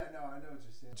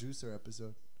Juicer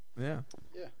episode. Yeah.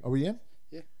 Are we in?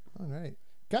 Yeah. All right.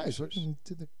 Guys, welcome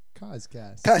to the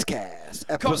Coscast. Coscast,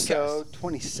 episode Coscast.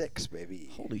 26, baby.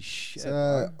 Holy shit.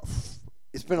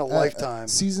 It's been a lifetime.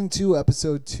 Season 2,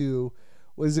 episode 2.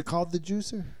 What is it called? The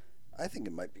Juicer? I think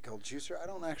it might be called Juicer. I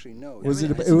don't actually know. It was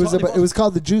it's it was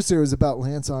called The Juicer. It was about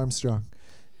Lance Armstrong.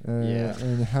 Yeah.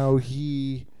 And how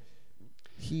he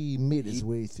made his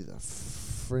way through the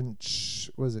French.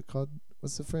 What is it called?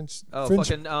 What's the French? Oh, French,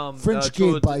 fucking French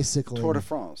gate bicycling. Tour de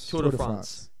France. Tour de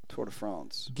France. Tour de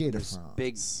France. Gate de There's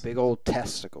France. Big old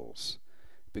testicles.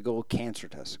 Big old cancer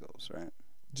testicles, right?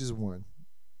 Just one.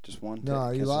 Just one? No,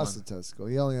 he Just lost one. the testicle.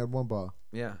 He only had one ball.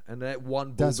 Yeah, and that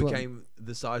one ball That's what- became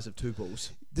the size of two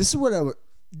balls. This is what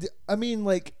I mean,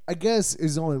 like, I guess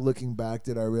it's only looking back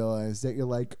that I realized that you're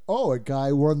like, oh, a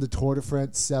guy won the Tour de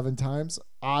France 7 times.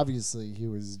 Obviously, he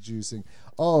was juicing.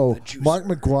 Oh, The juicer. Mark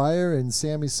McGuire and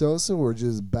Sammy Sosa were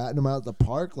just batting him out the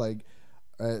park like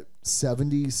at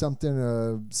 70-something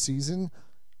a season.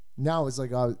 Now it's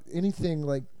like anything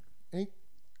like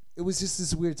it was just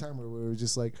this weird time where we were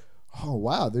just like, oh,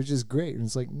 wow, they're just great. And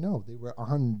it's like, no, they were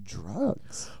on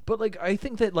drugs. But like, I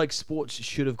think that like sports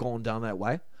should have gone down that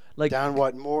way. Like Down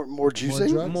what? More juicing?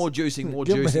 drugs? more juicing, more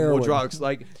Give 'em juicing, more heroin. drugs.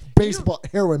 Like Baseball,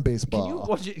 heroin baseball. Can you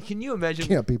watch it? Can you imagine?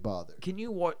 Can't be bothered. Can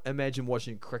you imagine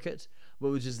watching cricket where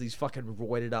it was just these fucking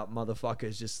roided up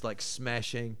motherfuckers just like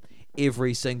smashing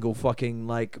every single fucking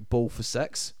like ball for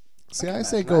six? See, I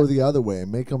say go the other way.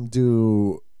 Make them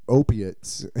do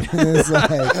opiates. It's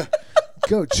like,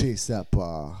 go chase that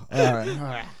ball. All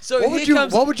right. So What would here you-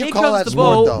 comes, what would you here call comes that the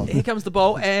sport, ball. though? Here comes the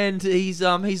ball, and he's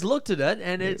looked at it,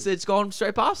 and it's gone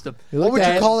straight past him. What would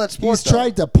you call that sport, He's though?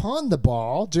 tried to pawn the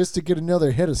ball just to get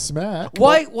another hit of smack.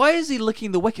 Why is he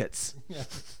licking the wickets?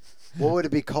 What would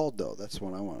it be called, though? That's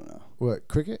what I want to know. What,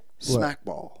 cricket? What? Smack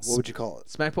ball. What would you call it?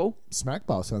 Smack ball. Smack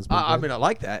ball sounds pretty I good. mean, I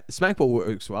like that. Smack ball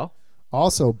works well.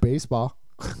 Also, baseball.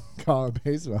 Call it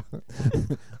baseball.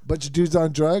 Bunch of dudes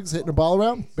on drugs hitting a ball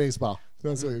around? Baseball.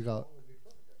 That's what you call it.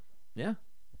 Yeah.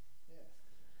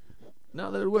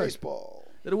 No, that'll work. Baseball.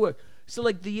 That'll work. So,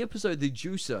 like, the episode, The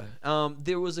Juicer,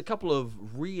 there was a couple of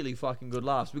really fucking good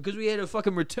laughs because we had a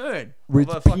fucking return. With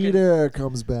of a fucking Peter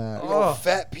comes back. Oh.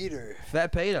 Fat Peter.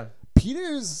 Fat Peter.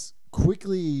 Peter's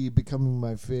quickly becoming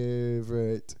my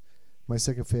favorite, my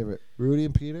second favorite. Rudy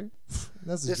and Peter.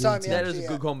 That's a This dream time, team. yeah. That is a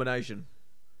actually, good combination.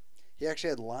 He actually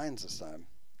had lines this time.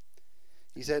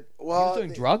 He said, He well, was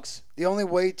doing drugs? the only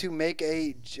way to make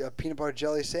a peanut butter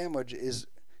jelly sandwich is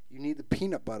you need the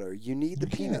peanut butter. You need the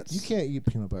peanuts. You can't eat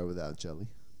peanut butter without jelly.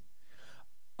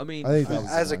 I mean, I think that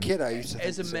was As a fine. kid, I used to think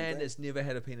as a the same man thing. that's never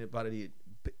had a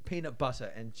peanut butter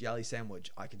and jelly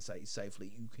sandwich, I can say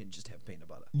safely you can just have peanut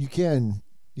butter. You can.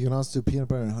 You can also do peanut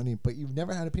butter and honey, but you've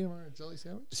never had a peanut butter and jelly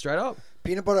sandwich? Straight up.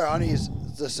 Peanut butter honey is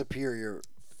the superior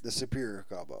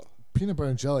combo. Peanut butter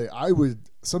and jelly.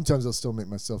 Sometimes I'll still make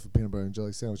myself a peanut butter and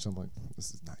jelly sandwich. I'm like,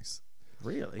 this is nice.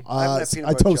 Really? I haven't had peanut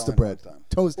I butter toast the jelly in a bread. long time.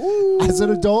 Toast as an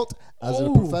adult, as a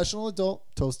Ooh. professional adult,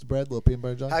 toast the bread, little peanut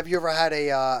butter and jelly. Have you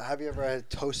ever had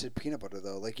toasted peanut butter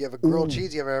though? Like you have a grilled Ooh.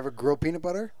 cheese. You ever have a grilled peanut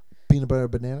butter? Peanut butter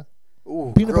banana.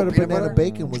 Ooh, Peanut grilled butter banana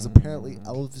bacon was apparently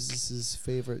Elvis's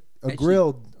favorite. Actually-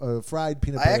 Grilled, fried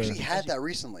peanut I butter. actually had that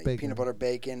recently. bacon. Peanut butter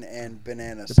bacon and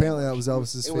banana. Apparently that sandwich. was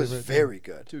Elvis's It favorite. was very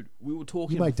good. Dude, we were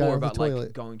talking might die before on the about like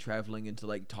toilet. going traveling into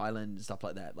like Thailand and stuff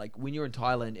like that. Like when you're in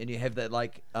Thailand and you have that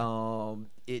like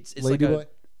it's like Ladyboy?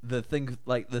 the thing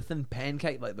like the thin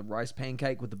pancake, like the rice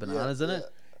pancake with the bananas in it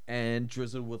and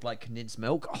drizzled with like condensed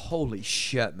milk. Holy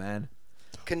shit, man.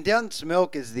 Condensed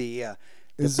milk is the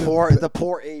Is it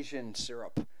poor Asian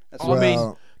syrup. That's I what mean,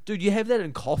 Well, dude, you have that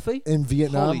in coffee? in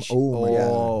Vietnam. Holy shit. Oh my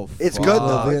god. It's fuck. good Little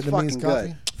though. It's Vietnamese fucking coffee.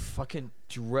 good. Fucking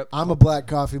drip. I'm a black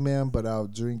coffee man, but I'll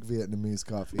drink Vietnamese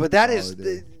coffee. But that all is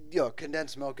day.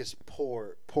 condensed milk is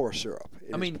poor syrup.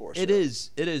 I mean, poor it syrup.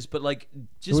 is, but like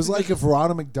just It was like because- if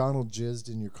Ronald McDonald jizzed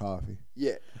in your coffee.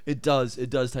 Yeah. It does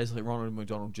taste like Ronald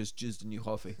McDonald just jizzed in your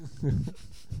coffee.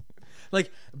 Like,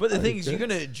 but the thing is, you're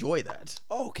gonna enjoy that.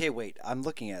 Oh, okay, wait. I'm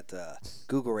looking at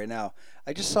Google right now.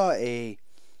 I just saw a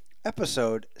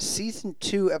episode, season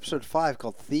 2, episode 5,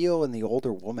 called Theo and the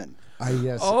Older Woman.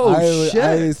 Yes. Oh,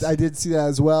 shit. I did see that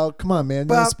as well. Come on, man.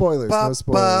 No spoilers. No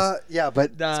spoilers. Yeah,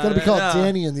 but It's gonna be called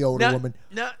Danny and the Older Woman.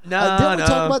 No, Didn't we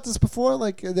talk about this before?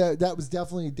 Like that was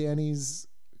definitely Danny's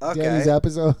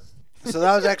episode. so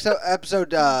that was episode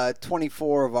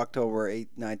 24 of October 8,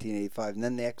 1985, and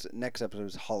then the next episode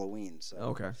was Halloween. So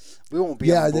Okay. we won't be.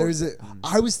 Yeah, on board. there's a.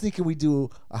 I was thinking we do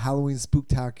a Halloween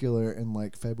spooktacular in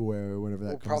like February or whenever that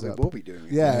We'll comes probably up. will be doing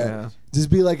it. Yeah, Yeah.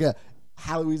 just be like a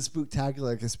Halloween spooktacular,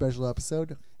 like a special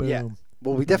episode. Boom. Yeah.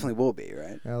 Well, we definitely will be,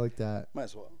 right? I like that. Might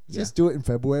as well. Just do it in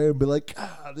February and be like,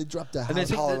 they dropped a And I house. think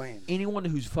that Halloween. anyone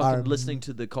who's fucking Um, listening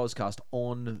to the Coscast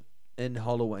in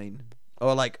Halloween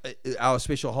or like our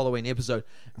special Halloween episode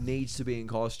needs to be in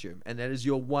costume, and that is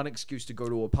your one excuse to go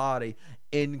to a party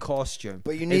in costume.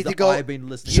 But you is need to that go- I've been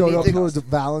listening. Showed need up to- to a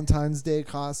Valentine's Day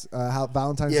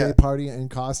Valentine's Yeah. Day party in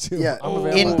costume. Yeah, I'm Oh,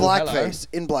 in available. blackface.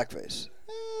 In blackface.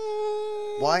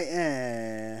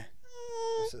 Why?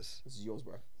 What's this? This is yours,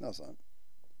 bro. No, it's not.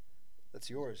 That's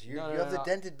yours. You, No, you no, have no, the no.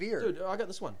 dented beard. Dude, I got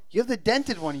this one. You have the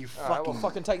dented one. You All right, fucking. well,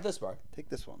 fucking take this, bro. Take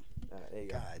this one. All right, there you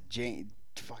go. God, Jane,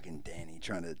 fucking Danny,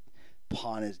 trying to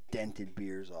pawn his dented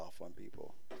beers off on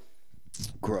people.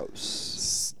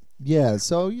 Gross. Yeah,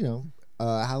 so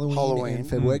Halloween, Halloween. in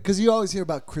February, because you always hear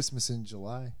about Christmas in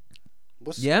July.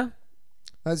 What's Yeah.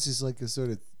 That's just like a sort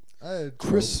of trope.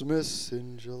 Christmas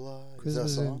in July?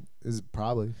 Christmas is that a song? is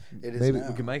probably It is maybe now.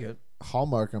 We can make it.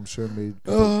 Hallmark. I'm sure made.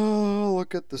 Oh,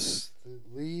 look at the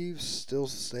leaves still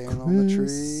staying on the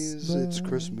trees. It's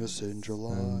Christmas in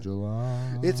July. in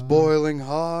July. It's boiling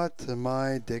hot and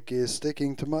my dick is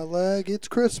sticking to my leg. It's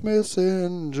Christmas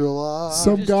in July.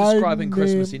 Some Just guy describing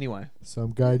Christmas named- anyway.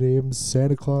 Some guy named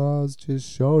Santa Claus just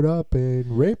showed up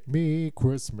and raped me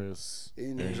Christmas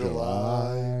in in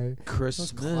July.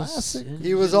 Christmas. classic. in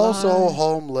He was July. also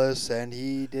homeless and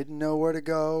he didn't know where to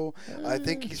go. I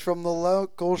think he's from the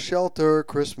local shelter.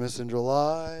 Christmas in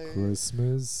July.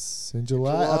 Christmas in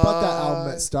July. I bought that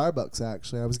album at Starbucks,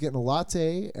 actually. I was getting a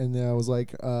latte, and then I was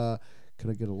like, could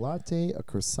I get a latte, a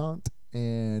croissant,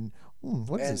 and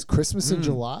what is And- this, Christmas in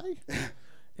July?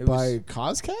 It By was,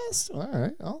 Coscast? All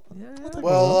right. yeah.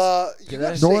 Well, you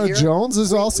gotta stay Nora here. Jones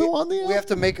is also we, on the album? We have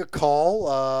to make a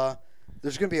call.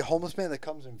 There's going to be a homeless man that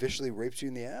comes and viciously rapes you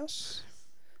in the ass.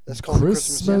 That's called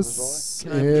Christmas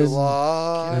Can I in in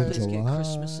July. Can I in please get July.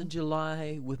 Christmas in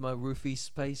July with my roofie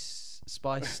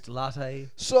spiced latte?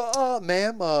 So,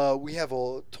 ma'am, we have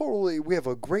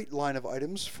a great line of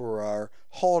items for our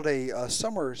holiday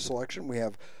summer selection. We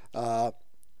have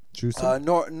Juicy.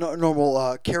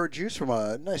 normal carrot juice from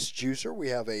a nice juicer. We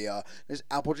have a nice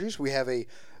apple juice. We have a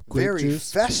Grape very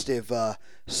juice. festive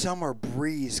summer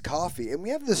breeze coffee, and we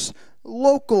have this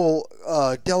local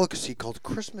delicacy called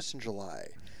Christmas in July.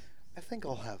 I think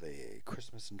I'll have a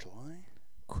Christmas in July.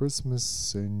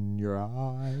 Christmas in your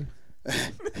eye.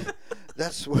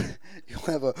 That's what you'll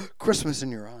have, a Christmas in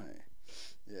your eye.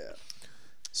 Yeah,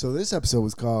 So this episode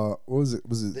was called, what was it?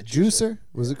 Was it The Juicer? Juicer.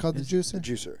 Was it called The the Juicer?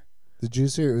 juicer. The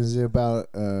Juicer. It was about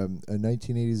a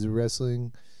 1980s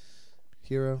wrestling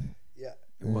hero. Yeah,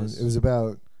 And was. It was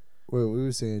about, what we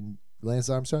were saying, Lance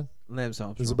Armstrong? Lamb's It was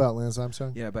Armstrong. about Lance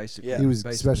Armstrong? Yeah, basically. Yeah. He was a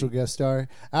basically. special guest star.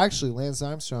 Actually, Lance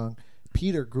Armstrong,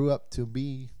 Peter grew up to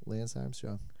be Lance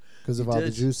Armstrong because of He all the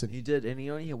did. juicing. He did, and he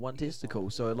only had one testicle,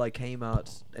 so it like came out,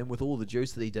 and with all the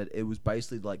juice that he did, it was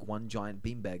basically like one giant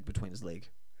beanbag between his leg.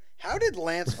 How did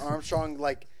Lance Armstrong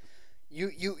like? You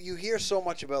hear so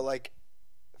much about like,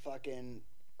 fucking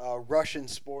Russian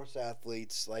sports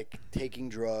athletes like taking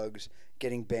drugs,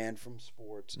 getting banned from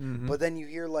sports, but then you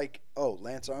hear like, oh,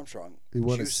 Lance Armstrong, He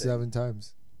won it juicing. 7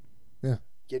 times.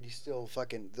 Yet he's still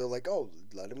fucking. They're like, oh,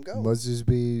 let him go. Must just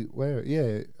be where?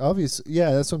 Yeah, obviously.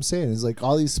 Yeah, that's what I'm saying. It's like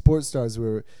all these sports stars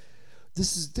were.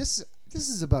 This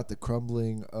is about the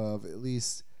crumbling of at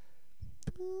least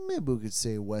maybe we could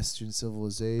say Western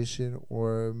civilization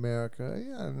or America.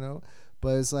 Yeah, I don't know,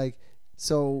 but it's like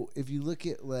so if you look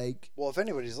at like Well, if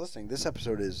anybody's listening, this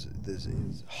episode is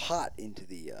hot into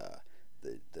the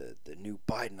new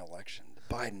Biden election,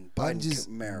 the Biden just-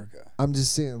 America, I'm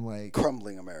just saying like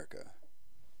crumbling America.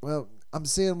 well I'm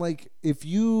saying like if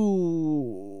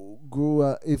you grew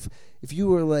up if you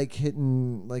were like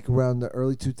hitting like around the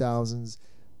early 2000s,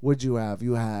 what'd you have?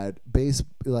 You had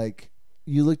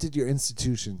you looked at your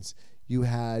institutions. You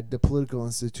had the political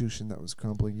institution that was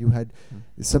crumbling. You had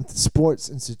some sports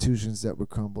institutions that were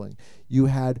crumbling. You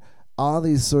had all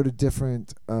these sort of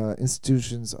different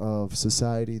institutions of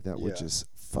society that were Yeah. just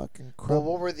fucking Well, crumbling.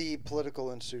 what were the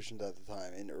political institutions at the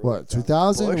time? In early What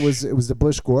 2000 Bush? it was the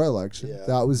Bush Gore election. Yeah.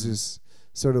 That was just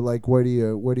sort of like where do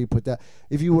you put that?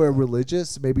 If you were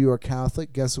religious, maybe you were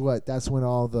Catholic. Guess what? That's when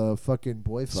all the fucking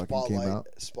boy fucking came out.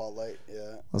 Spotlight,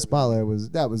 yeah. Well, Spotlight was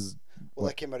Well,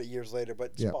 that came out years later,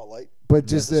 but Yeah. Spotlight. but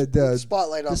just Yeah, the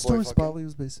Spotlight on the story boy fucking. Spotlight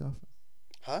was based off.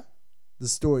 Huh? The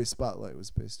story Spotlight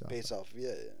was based off. Based off,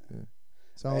 yeah.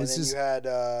 So And it's then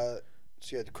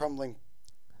just you had crumbling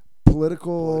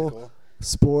political, political.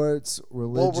 sports,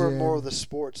 religion. What were more of the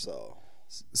sports though?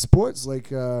 sports like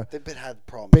They've been had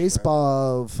problems.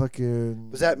 baseball,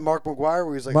 fucking. Was that Mark McGuire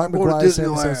where he was like, Mark I'm going McGuire, to Sam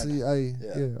Disneyland?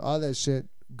 Sosi, all that shit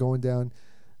going down.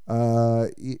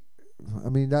 I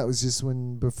mean, that was just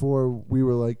when before we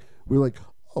were like, we were like,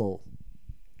 oh,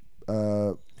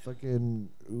 fucking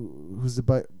who's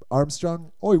the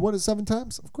Armstrong? Oh, he won it 7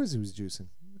 times. Of course he was juicing.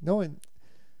 No one.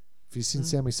 Have you seen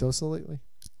Sammy Sosa lately?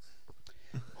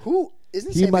 Who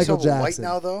isn't He Sammy Michael Sosa white Jackson.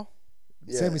 now though?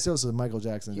 Yeah. Sammy Sosa and Michael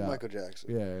Jackson. He Michael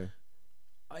Jackson. Yeah.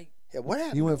 Yeah, what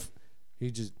happened? He went.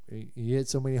 He hit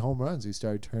so many home runs. He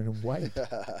started turning white.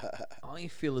 I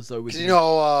feel as though we. Because Can, you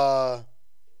know,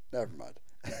 never mind.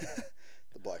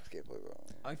 The blacks can't play well.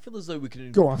 I feel as though we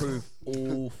can Go on. improve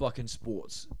all fucking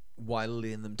sports while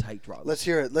letting them take drugs. Let's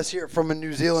hear it. Let's hear it from a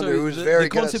New Zealander So who's the very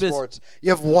good at concept is- sports. You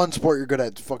have one sport you're good at.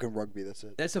 It's fucking rugby. That's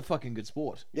it. That's a fucking good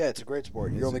sport. Yeah, it's a great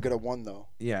sport. You're only good at one though.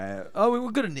 Yeah. Oh,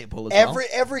 we're good at netball as well.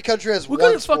 Every country has We're one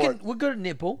good at sport. We're good at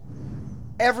netball.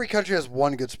 Every country has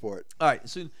one good sport. All right.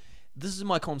 So this is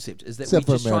my concept: is that Except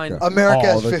we for just try and America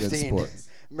All has the good 15. sports.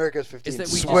 America has 15. Is that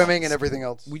we- Swimming and everything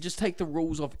else. we just take the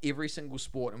rules of every single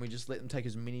sport and we just let them take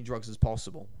as many drugs as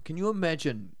possible. Can you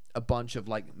imagine a bunch of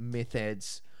like meth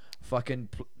heads fucking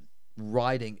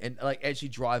riding and like actually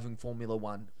driving Formula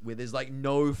One where there's like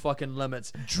no fucking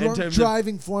limits in Drunk terms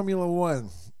driving Formula One.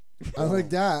 I like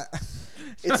that.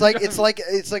 It's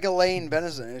like Elaine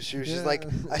Benison. She was just like,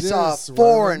 I saw Yes,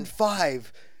 4 Robin. and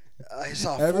 5. I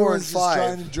saw 4 and Everyone's just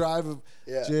trying 5. to drive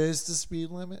Yeah. just the speed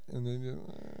limit, and then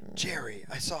Jerry,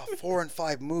 I saw 4 and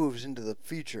 5 moves into the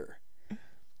future.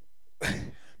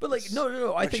 But like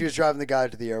no, I When think she was driving the guy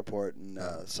to the airport in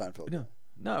Seinfeld.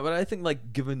 no, but I think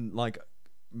like given like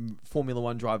Formula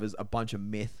One drivers a bunch of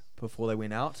meth before they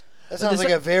went out. That But sounds there's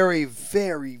like a very,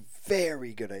 very,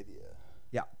 very good idea.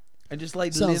 Yeah, and just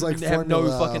like Sounds let like them have no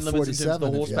Formula fucking limits in terms of 47, the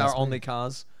if you horsepower ask on me. their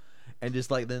cars, and just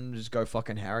like them just go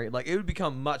fucking harry. Like it would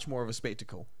become much more of a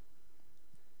spectacle.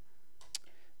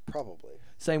 Probably.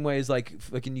 Same way as like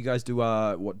fucking you guys do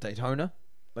what Daytona,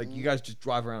 like you guys just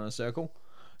drive around in a circle.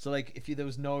 So like if there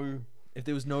was no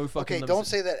fucking Okay, limits, don't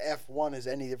say that F1 is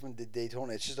any different than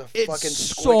Daytona. It's just a it's fucking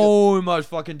squiggly. so much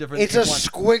fucking different. It's a than F1.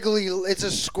 squiggly. It's a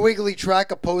squiggly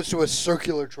track opposed to a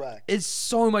circular track. It's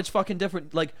so much fucking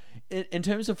different. Like in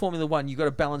terms of Formula One, you got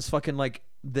to balance fucking like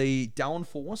the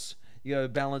downforce. You got to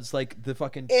balance like the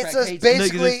fucking. It's track a, heights,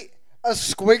 basically a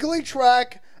squiggly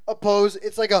track opposed.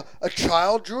 It's like a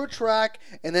child drew a track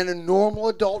and then a normal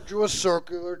adult drew a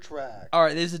circular track. All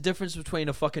right, there's a difference between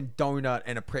a fucking donut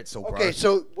and a pretzel, bro. Okay,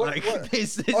 so what? Like, what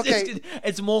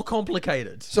it's more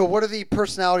complicated. so what are the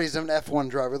personalities of an F1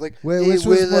 driver? Like, Wait, which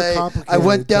was more I complicated,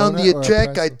 went down donut the or a track.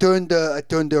 I pretzel?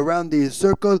 turned around the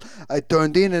circle. I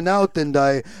turned in and out, and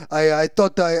I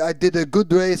thought I did a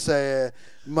good race.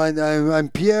 I'm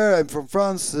Pierre. I'm from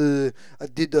France. I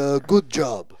did a good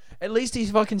job. At least he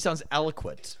fucking sounds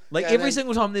eloquent. Like Yeah, every then-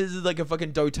 single time there's like a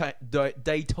fucking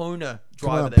Daytona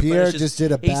driver on, that Pierre finishes, just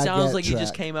did a he sounds baguette like he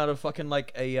just track. came out of fucking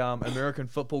like a American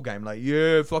football game. Like,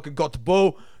 yeah, fucking got the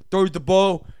ball, threw the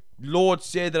ball. Lord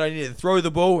said that I needed to throw the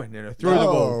ball, and then I threw the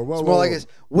ball. Whoa, It's more like this.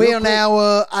 Well, Real quick-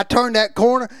 now I turned that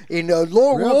corner, and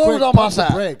Lord Real was quick, on my pump the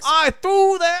side. brakes. I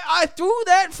threw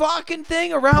that fucking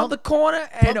thing around the corner,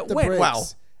 and Pump it the went brakes. well.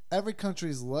 Every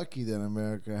country's lucky that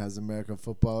America has American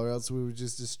football, or else we would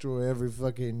just destroy every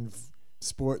fucking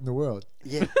sport in the world.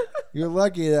 Yeah, You're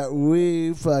lucky that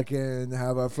we fucking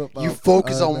have our football. you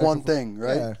focus on American one football. thing,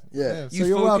 right? Yeah. So You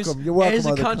you're focus, welcome. You're welcome. as a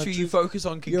other country. You countries. focus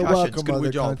on You're concussions. welcome, Good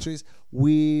other job. countries.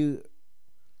 We.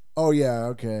 Oh yeah,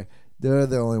 okay. They're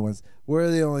the only ones. We're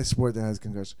the only sport that has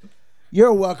concussion.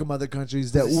 You're welcome, other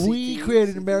countries, that The we CTE.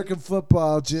 created American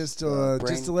football just brain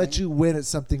to let thing? you win at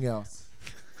something else.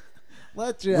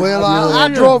 Let you. Well, have I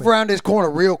your drove limit. around this corner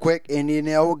real quick, and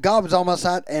God was on my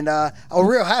side, and I was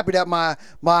real happy that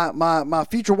my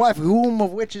future wife, whom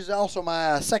of which is also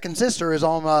my second sister, is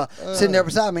on sitting there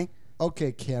beside me.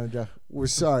 Okay, Canada. We're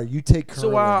sorry. You take.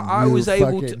 So Curling, I you was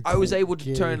able to fucking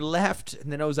kid. turn left,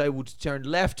 and then I was able to turn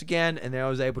left again, and then I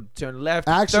was able to turn left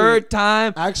Actually- third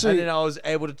time, actually- and then I was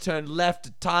able to turn left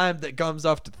a time that comes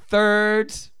off to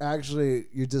third. Actually,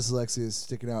 your dyslexia is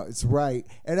sticking out. It's right.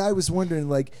 And I was wondering,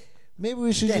 like, maybe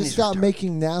we should Danny's just stop retarded.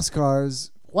 making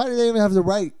NASCARs. Why do they even have the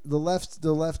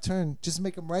left turn? Just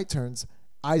make them right turns.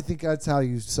 I think that's how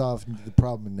you solve the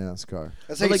problem in NASCAR.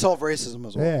 That's how you like- solve racism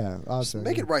as well. Yeah, Just awesome.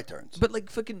 make it right turns. But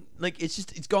like fucking like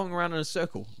it's going around in a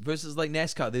circle versus like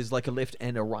NASCAR. There's like a left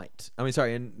and a right. I mean,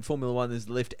 sorry, in Formula One there's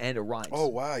left and a right. Oh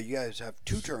wow, you guys have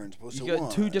 2 turns opposed you to got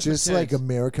one. two different Just turns. like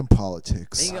American And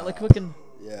politics. you got like fucking.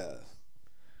 Yeah.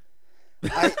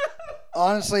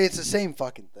 Honestly, it's the same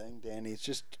fucking thing, Danny. It's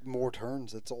just more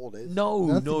turns. That's all it is. No,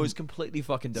 Nothing. it's completely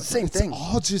fucking different. Same It's thing.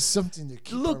 all just something to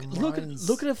keep Look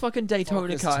at a fucking Daytona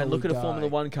focused car till and look we at a die. Formula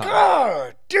One car.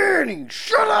 God, Danny,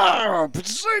 shut up!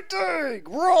 It's the same thing.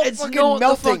 We're all It's fucking not the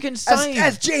melting. fucking same.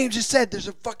 As James just said, there's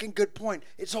a fucking good point.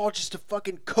 It's all just to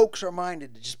fucking coax our mind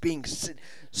into just being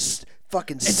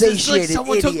fucking It's just like satiated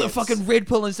someone idiots. took the fucking red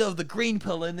pill instead of the green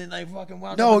pill, and then they fucking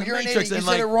wound No, up in you're the an Matrix. idiot. You And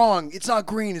said it like, wrong. It's not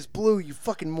green. It's blue. You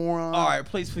fucking moron. all right,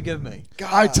 please forgive me.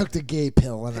 God. I took the gay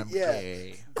pill and I'm Yeah.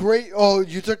 gay. Great. Oh,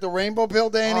 you took the rainbow pill,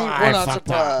 Danny? Oh, We're I not fucked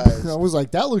up. surprised. I was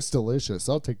like, that looks delicious.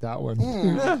 I'll take that one.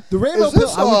 Mm. The rainbow Is pill,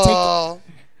 this, I would take. uh,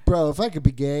 Bro, if I could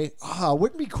be gay,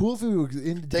 wouldn't it be cool if we were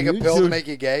in take a dudes? pill to Dude, make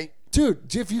you gay?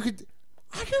 Dude, if you could.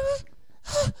 I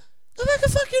could. If I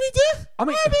could fuck any dick, I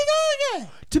mean, I'd be going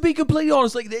gay. to be completely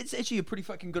honest, like it's actually a pretty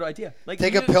fucking good idea. Like,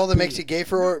 Take a pill that makes you gay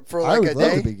for I like would a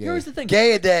love to be day? gay. Here's the thing.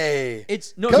 Gay a day.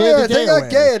 It's no. Come Gay here, the day take a away.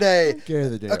 gay a day. Gay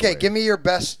the day Okay, away. give me your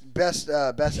best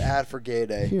ad for gay a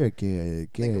day. Here, gay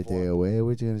Think a of day one. away.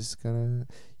 We're just gonna.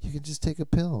 You can just take a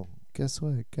pill. Guess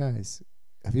what, guys?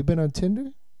 Have you been on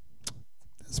Tinder?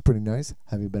 That's pretty nice.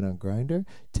 Have you been on Grindr?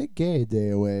 Take gay a day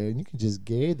away, and you can just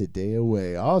gay the day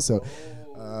away. Also,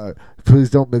 please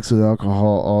don't mix with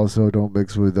alcohol. Also, don't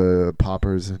mix with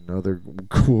poppers and other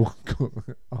cool.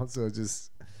 Also,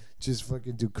 just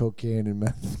fucking do cocaine and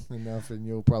meth enough, and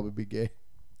you'll probably be gay.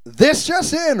 This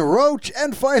just in, Roach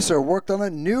and Pfizer worked on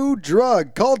a new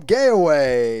drug called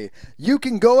Gayaway. You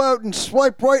can go out and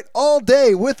swipe right all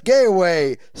day with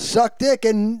Gayaway. Suck dick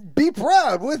and be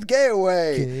proud with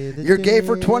Gayaway. Gay You're gay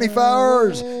for 24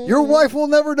 hours. Your wife will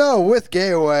never know with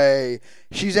Gayaway.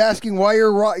 She's asking why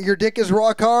your dick is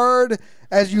rock hard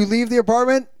as you leave the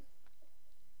apartment.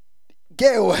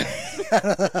 Gayaway.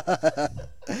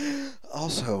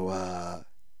 Also,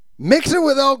 mix it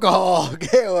with alcohol.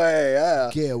 Gayaway. Yeah.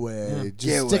 Gay away. Just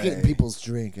Gay stick it in away. people's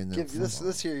drink and then.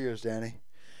 Let's hear yours, Danny.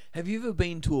 Have you ever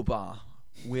been to a bar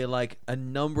where like a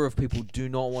number of people do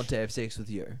not want to have sex with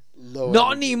you? Low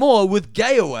Not energy. anymore with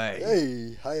Gayaway.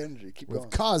 Hey, high energy. Keep with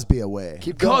going. Cosby away.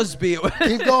 Keep going. Cosby.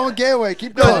 Keep going, Gayaway.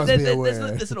 Keep No, going. Cosby that's away. an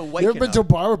You ever awakening. been to a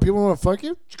bar where people want to fuck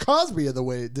you? Cosby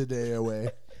the day away.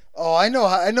 Oh, I know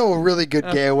a really good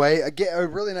Gayaway. A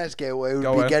really nice Gayaway would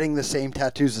Go be ahead. getting the same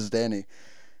tattoos as Danny.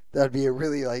 That'd be a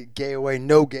really like Gayaway.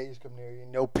 No gays come near you.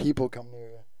 No people come near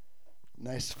you.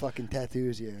 Nice fucking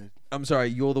tattoos, yeah. I'm sorry,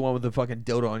 you're the one with the fucking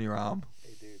dildo on your arm.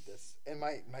 Hey, dude, that's and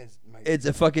my. It's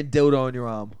a fucking dildo on your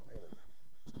arm.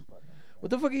 What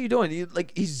the fuck are you doing?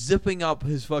 He's zipping up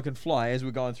his fucking fly as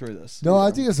we're going through this. No, I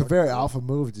think it's a very alpha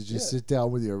move to just Yeah. sit down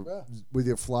with your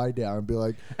Yeah. fly down and be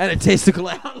like, And a testicle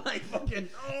out like fucking.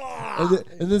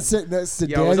 and then sit next to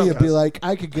Yeah, what's Danny up, and be guys? like,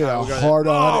 I could get a we got it. hard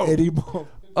on Oh! any moment.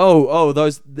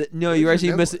 Those. No, you're actually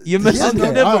nipple? missing. You're missing Yeah, the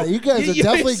okay, nipple. all right, you guys are You've been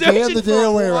definitely gay on the searching day for a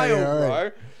away right while, here, all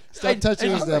right. bro. Stop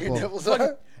touching and- his Your nipple. nipples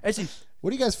are Actually, What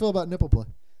do you guys feel about nipple play?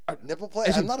 nipple play.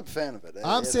 Actually- I'm not a fan of it.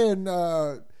 I'm saying give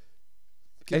and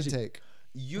Actually- take.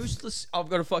 useless. I've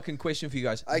got a fucking question for you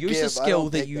guys. I Useless give, I skill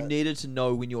don't that take you that. needed to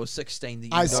know when you were 16 that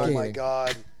you Ice know. Oh skating. my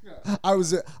god, I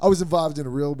was involved in a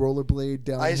real rollerblade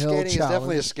downhill ice skating is definitely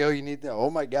a challenge. skill you need to know. Oh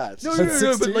my god. No, At no, no, but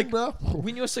 16, like bro?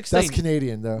 when you're 16. That's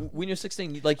Canadian though. When you're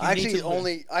 16, like you I need actually to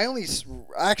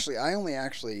I only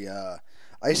actually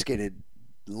ice skated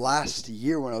last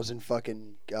year when I was in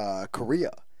fucking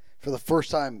Korea for the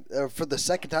first time, for the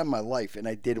second time in my life, and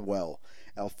I did well.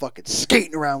 I was fucking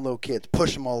skating around little kids,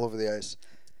 push them all over the ice.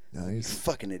 Nice.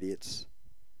 Fucking idiots.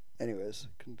 Anyways,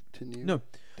 continue. No.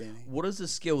 Danny. What is a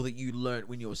skill that you learned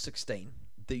when you were 16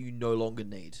 that you no longer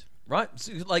need? Right?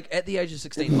 So, like at the age of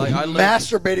 16, like I learned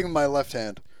Masturbating with my left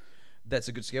hand. that's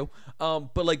a good skill.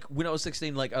 But like when I was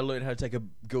 16, like I learned how to take a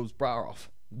girl's bra off,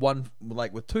 one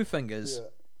like with two fingers Yeah.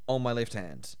 on my left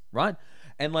hand, right?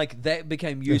 And like that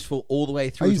became useful all the way I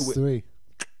through used to 3.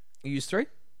 you used 3,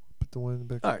 Put the one in the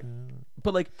back. All right.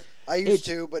 but like I used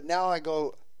It's- to, but now I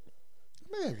go.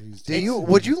 Man, I used Do 2. you?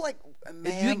 Would you like, the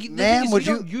man? thing Man, is, would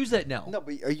you you? don't use that now? No,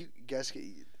 but are you guys?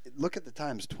 Look at the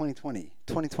times. 2020,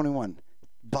 2021.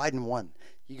 Biden won.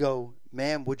 You go,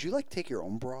 man. Would you like take your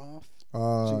own bra off?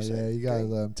 Oh, you yeah, say, you gotta okay.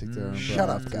 let them take their own Shut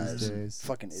bra up, these guys. days.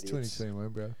 Fucking It's idiots. 2021,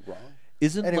 bro. Wrong.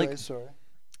 Isn't Anyway, like sorry.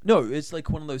 no? It's like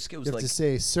one of those skills. You have Like to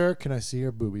say, sir, can I see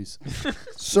your boobies?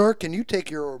 Sir, can you take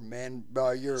your man?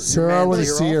 Your Sir, your I man want to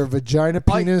zero see off? your vagina,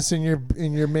 penis, and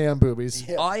your man boobies.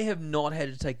 Yeah. I have not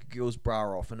had to take a girl's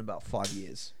bra off in about 5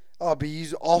 years. Oh, but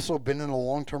you've also been in a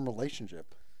long-term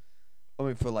relationship. I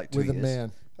mean, for like 2 With years. a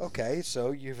man. Okay,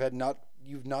 so you've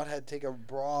not had to take a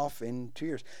bra off in 2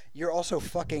 years. You're also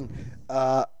fucking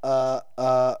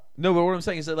No, but what I'm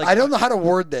saying is that like I don't know how to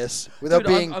word this without Dude,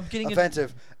 being I'm getting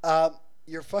offensive.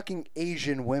 You're fucking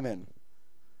Asian women.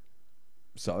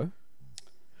 So,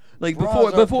 like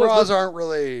Bras bras aren't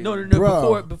really. no,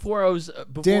 Bro. before I was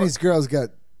before. Danny's girl's got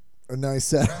a nice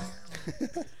set.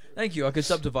 Thank you. I could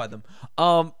subdivide them.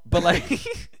 But like,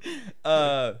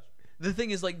 the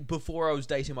thing is, like, before I was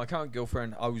dating my current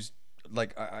girlfriend, I was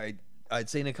like, I I'd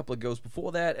seen a couple of girls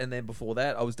before that, and then before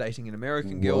that, I was dating an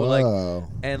American girl. Like, Whoa.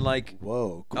 and like,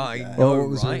 Whoa, cool I guy. know, what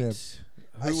was her right? name?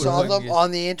 I Who saw would've them fucking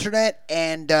on the internet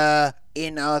and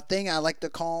in a thing I like to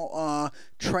call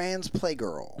trans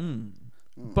playgirl.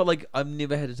 guessed- But like, I've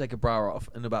never had to take a bra off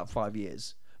in about 5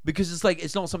 years because it's like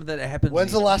it's not something that happens.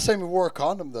 When's the anymore. last time you wore a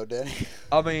condom, though, Danny?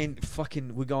 I mean,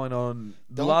 fucking, we're going on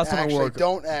the Don't last actually, time I wore.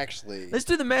 Don't actually. Let's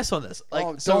do the math on this. Like,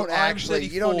 Oh, so don't I'm actually.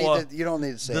 You don't 34. need to. You don't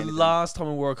need to say The anything. last time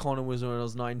I wore a condom was when I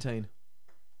was 19.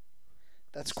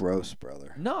 That's gross,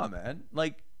 brother. No, man.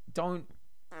 Like, don't.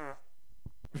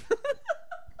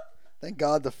 Thank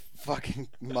God the fucking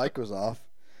mic was off.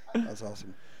 That's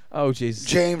awesome. Oh, Jesus.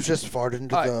 James just farted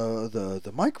into Alright.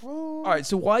 the microphone. All right,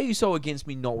 so why are you so against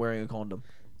me not wearing a condom?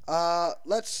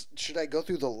 Should I go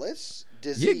through the list?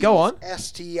 Disease, go on.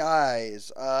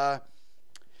 STIs. I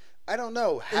don't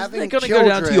know. Having Isn't it going to children. go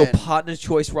down to your partner's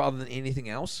choice rather than anything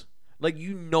else? Like,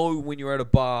 you know when you're at a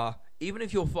bar, even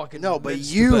if you're fucking No, but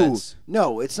minced to you. bits.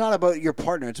 No, it's not about your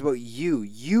partner. It's about you.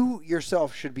 You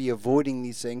yourself should be avoiding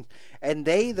these things, and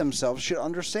they themselves should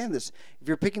understand this. If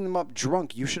you're picking them up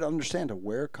drunk, you should understand to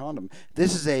wear a condom.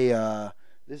 This is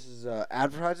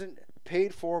advertising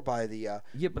paid for by the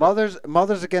Yeah, but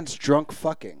Mothers Against Drunk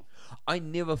Fucking. I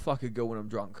never fuck a girl when I'm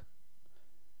drunk.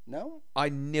 No, I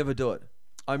never do it.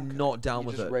 I'm not down you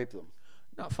with just it. rape them.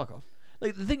 No, fuck off.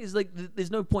 Like, the thing is, like,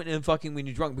 there's no point in fucking when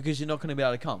you're drunk because you're not going to be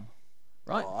able to come.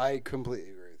 Right? Oh, I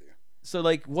completely agree with you. So,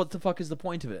 like, what the fuck is the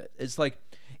point of it? It's like,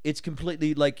 it's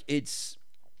completely, like,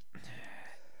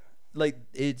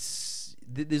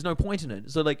 there's no point in it.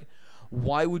 So, like,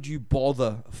 why would you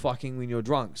bother fucking when you're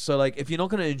drunk? So, like, if you're not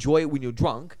going to enjoy it when you're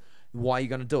drunk, why are you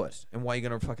going to do it? And why are you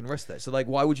going to fucking risk that? So, like,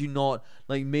 why would you not,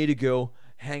 like, meet a girl,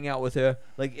 hang out with her?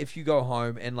 Like, if you go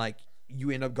home and, like, you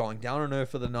end up going down on her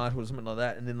for the night or something like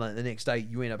that, and then, like, the next day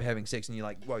you end up having sex and you're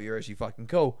like, well, you're actually fucking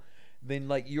cool, then,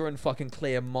 like, you're in fucking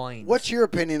clear mind. What's your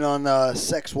opinion on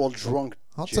sex while drunk?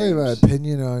 I'll tell you my James?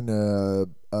 opinion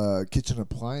on kitchen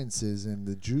appliances and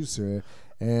the juicer.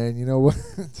 And you know what?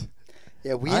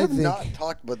 Yeah, we I have think- not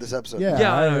talked about this episode.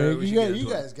 Yeah, I know, we should get you into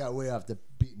it. guys got way off the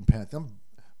beaten path.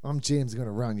 I'm James.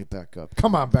 Gonna round you back up.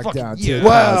 Come on back Fucking down. yeah. To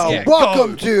Well, Yeah,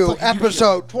 welcome go. to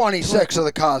episode 26 of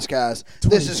the Coscast.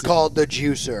 This is 26. called The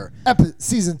Juicer.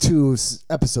 Season 2,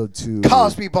 episode 2.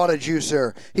 Cosby bought a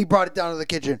juicer. He brought it down to the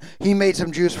kitchen. He made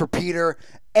some juice for Peter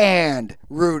and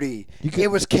Rudy. It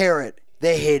was carrot.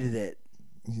 They hated it.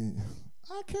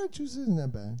 I can't juice isn't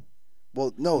that bad.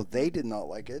 Well, no, they did not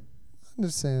like it. I'm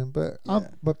just saying, but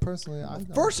but personally, I know.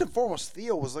 First and foremost,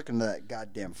 Theo was looking at that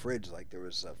goddamn fridge like there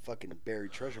was a fucking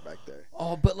buried treasure back there.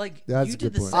 Oh, but, like, That's you a did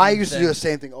good the point. same I used to do thing. the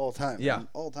same thing all the time. Yeah. man.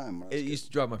 All the time. when I was It a used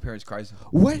to drive my parents crazy.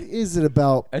 What is it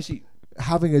about Actually,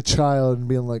 having a child and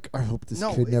being like, I hope this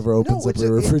No, kid it's- never opens no, up it's the a-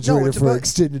 it- no, refrigerator it's for an about-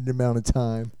 extended amount of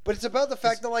time? But it's about the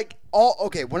fact that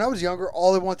when I was younger,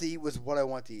 all I wanted to eat was what I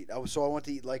want to eat. I wanted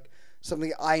to eat like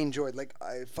something I enjoyed, like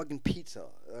fucking pizza.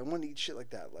 I want to eat shit like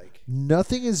that. Like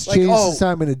Nothing has Like, changed oh. since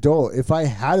I'm an adult. If I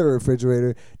had a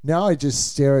refrigerator, now I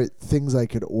just stare at things I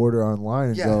could order online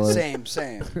and yeah, go, like,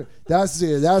 same. that's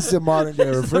the modern day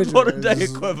it's the refrigerator. modern day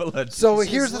Just- equipment. So just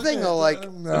here's the look thing at though, like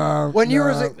it. when you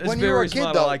were Nah. when you were a very kid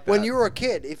smart, I though, like when that. you were a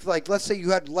kid, if like let's say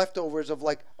you had leftovers of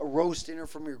like a roast dinner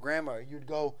from your grandma, you'd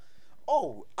go,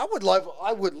 "Oh, I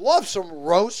would love some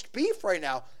roast beef right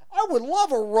now. I would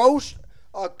love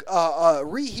a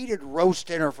reheated roast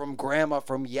dinner from grandma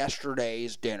from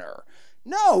yesterday's dinner."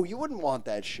 No, you wouldn't want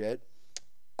that shit.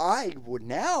 I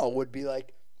would be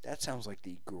like, that sounds like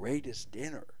the greatest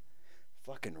dinner.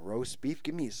 Fucking roast beef.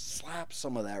 Slap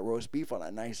some of that roast beef on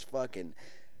a nice fucking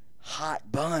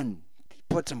hot bun.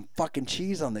 Put some fucking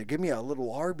cheese on there. Give me a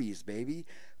little Arby's, baby.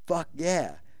 Fuck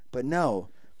yeah. But no,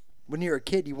 when you're a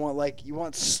kid, you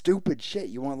want stupid shit.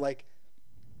 You want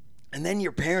and then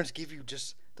your parents give you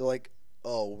they're like,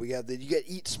 oh, you get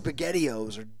eat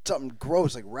SpaghettiOs or something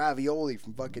gross like ravioli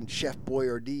from fucking Chef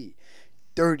Boyardee.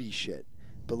 Dirty shit.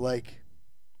 But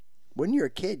when you're a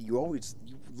kid, you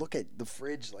look at the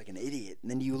fridge like an idiot,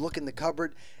 and then you look in the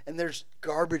cupboard, and there's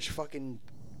garbage fucking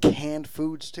canned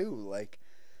foods too. Like,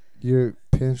 Your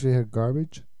pantry had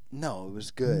garbage? no, it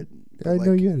was good. I But,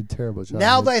 know you had a terrible childhood.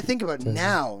 Now that I think about it,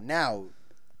 Tell me. now,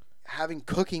 having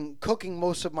cooking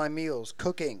most of my meals,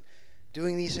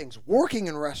 doing these things, working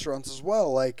in restaurants as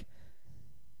well,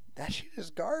 that shit is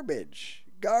garbage.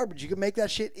 Garbage. You can make that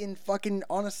shit in fucking,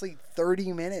 honestly,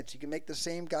 30 minutes. You can make the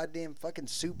same goddamn fucking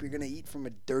soup you're going to eat from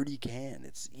a dirty can.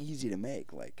 It's easy to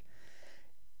make.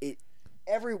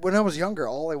 When I was younger,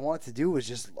 all I wanted to do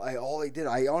was I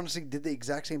honestly did the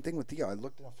exact same thing with Theo. I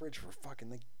looked in the fridge for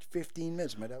fucking 15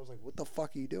 minutes. My dad was like, what the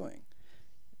fuck are you doing?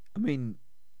 I mean,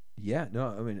 yeah,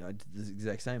 no, I mean, I did the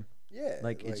exact same. Yeah,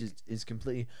 Like it just is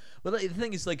completely. But like, the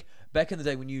thing is, like back in the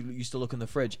day when you used to look in the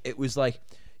fridge, it was like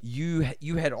you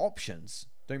had options.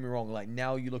 Don't get me wrong. Like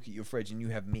now you look at your fridge and you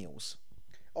have meals.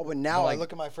 Oh, but now like- I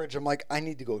look at my fridge. I'm like, I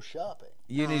need to go shopping.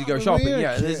 You need to go but shopping. we're a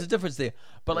Yeah, kid. there's a difference there.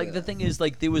 But like the Yeah. thing is,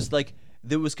 like there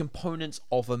was components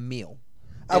of a meal.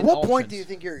 At and what point options. do you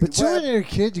think you're? But what- when you're a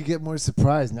kid, you get more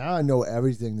surprised. Now I know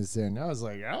everything that's there. Now it's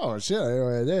like, oh shit, I know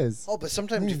what it is. Oh, but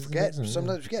sometimes you Yeah, forget. yeah.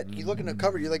 Sometimes you forget. You look in the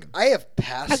cupboard. You're like, I have I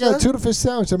pasta. got a tuna fish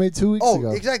sandwich I made 2 weeks Oh,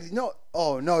 ago. exactly. No.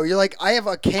 Oh no. You're like, I have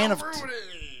a can of.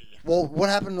 Well, what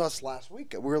happened to us last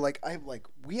week? We were like,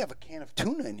 we have a can of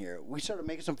tuna in here. We started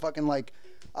making some fucking like,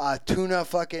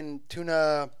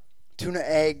 tuna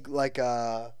egg like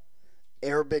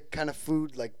Arabic kind of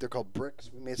food. Like they're called bricks.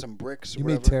 We made some bricks. Or You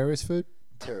whatever. made terrorist food?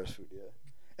 terrorist food, yeah.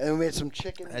 And then we made some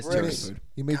chicken That's bricks. terrorist food.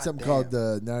 You made God something damn. called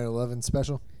the 9/11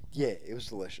 special? Yeah, it was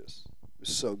delicious. It was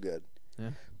so good.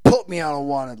 Yeah. Put me on a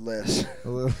wanted list.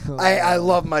 I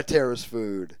love my terrorist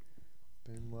food.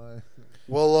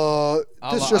 Well,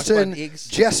 A this la just Akbar in. eggs.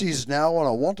 Jesse's now on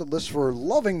a wanted list for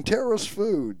loving terrorist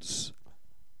foods.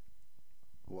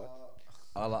 What?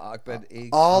 Allah Akbar eggs.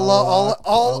 A la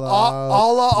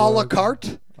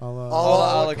carte. A la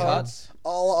Allah a la carte. A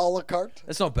la carte.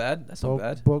 That's not bad. That's not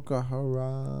bad. Boko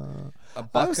Haram. A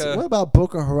What baka, about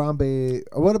Boko Harambe?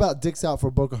 What about dicks out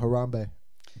for Boko Harambe?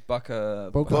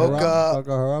 baka, Boko Boca- Haram?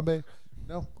 Boko Harambe?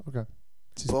 No? Okay.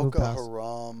 Just move Boko past.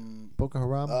 Haram. Boko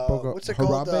Haram? Boko What's it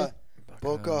called? Harambe?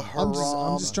 Boko Haram.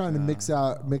 I'm just trying to mix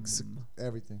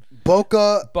everything.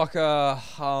 Boca. baka,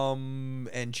 hum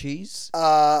and cheese.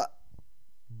 Boca,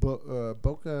 what's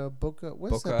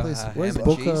Boca that place? Where's ham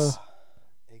and Boca? cheese.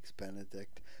 Eggs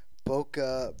Benedict.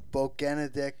 Boca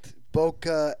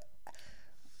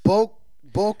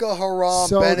Haram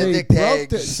So Benedict they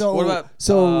broke eggs. so What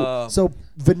about, so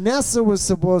Vanessa was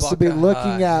supposed to be Boca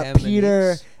looking ham at and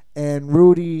Peter eggs? and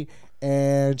Rudy,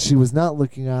 and she was not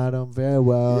looking at him very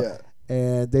well. Yeah.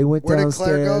 And they went Where did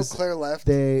Claire go? downstairs. Claire left.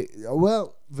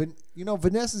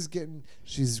 Vanessa's getting.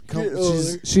 She's Get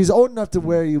older. she's old enough to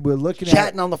where you were looking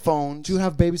Chatting at. on the phone. Do you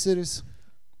have babysitters?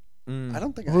 Mm. I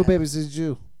don't think Who I have. babysitted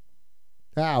you?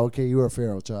 Ah, okay, you were a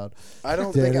feral child. I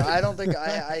don't Did think it? I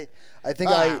think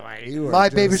You were my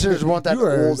just- babysitters weren't that You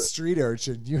were old. a street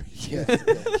urchin. You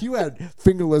you had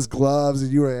fingerless gloves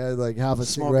and you had like half a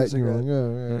Smoking cigarette. And you were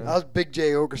like, oh, yeah. I was Big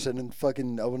J Ogerson and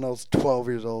fucking when I was 12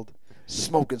 years old,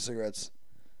 smoking cigarettes.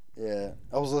 Yeah,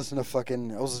 I was listening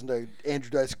to Andrew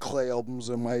Dice Clay albums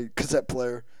on my cassette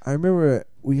player. I remember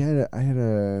I had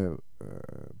a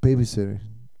babysitter.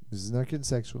 This is not getting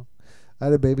sexual. I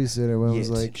had a babysitter when I was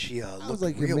Yes. like, She I was looked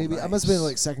like real maybe I must have nice. been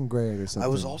like second grade or something. I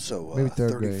was also maybe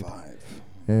third grade. 35.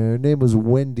 And her name was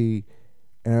Wendy.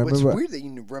 And I It's remember, weird that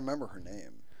you remember her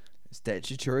name.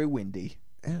 Statutory windy.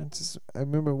 I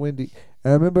remember Wendy.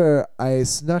 And I remember I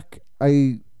snuck.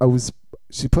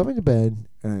 She put me to bed,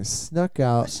 and I snuck I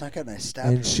out. snuck out and I stabbed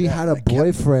And her. she in the had neck a and I kept her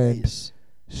boyfriend. face.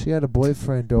 She had a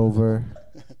boyfriend over.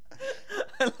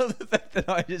 I love the fact that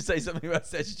I just say something about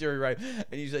statutory rape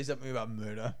and you say something about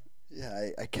murder. Yeah,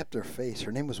 I kept her face.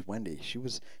 Her name was Wendy. She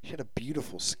had a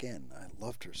beautiful skin. I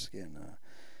loved her skin.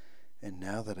 And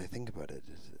now that I think about it,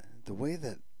 the way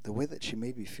that she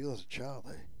made me feel as a child,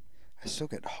 I still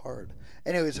get hard.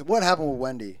 Anyways, what happened with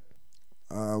Wendy?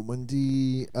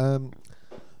 Wendy. I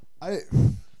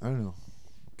don't know.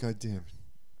 God damn,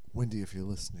 Wendy, if you're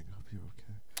listening, I hope you're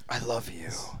okay. I love you,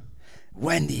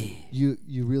 Wendy. You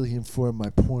really informed my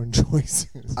porn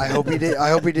choices. I hope he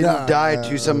didn't Nah, die no.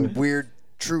 to some weird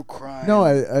true crime. No,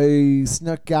 I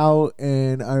snuck out,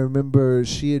 and I remember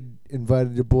she had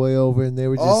invited a boy over, and they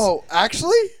were just. Oh,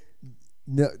 actually?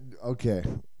 No, okay.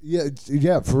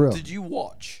 Yeah, for real. Did you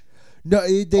watch? No,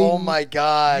 they. Oh my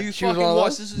God! You She was fucking one of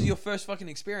watched. those? This was your first fucking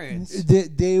experience.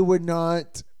 They were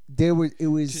not. They were. It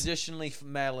was. Traditionally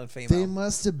male and They female.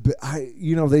 must have been.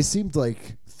 They seemed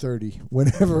like 30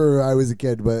 whenever I was a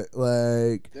kid, but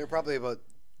like. They're probably about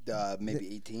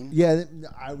maybe 18. Yeah,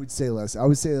 I would say less. I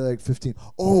would say like 15.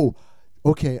 Oh,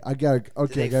 okay. I got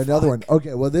they another one. fuck?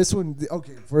 Okay, well this one.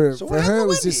 Okay, for So for what her happened it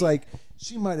was with just Wendy? like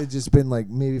she might have just been like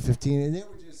maybe 15, and they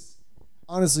were just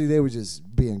honestly they were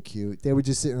just being cute. They were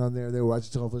just sitting on there. They were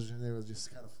watching television. And they were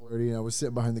just kind of flirty. And I was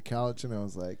sitting behind the couch, and I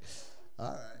was like,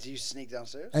 all right. Did you sneak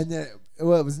downstairs? And then,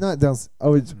 well, it was not down. I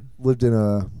was lived in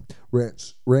a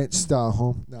ranch style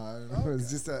home. No, it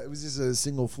was just a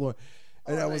single floor,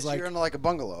 and I was so like, you're in like a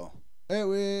bungalow. it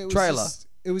was Trailer.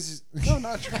 It was just No,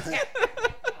 not trailer.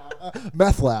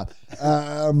 meth lab.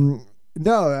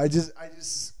 No, I just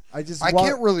I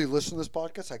can't really listen to this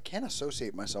podcast. I can't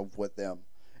associate myself with them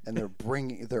and their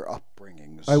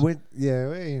upbringings. I went, yeah,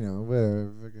 well,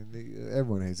 whatever. Fucking,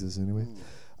 everyone hates us anyway.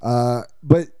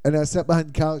 And I sat behind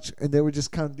the couch, and they were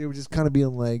just kind of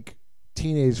being like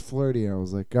teenage flirty. And I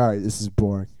was like, all right, this is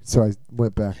boring. So I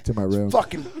went back to my room.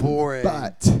 Fucking boring.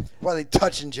 But Why are they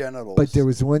touching genitals? there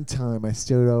was one time I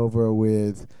stayed over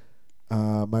with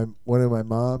one of my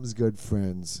mom's good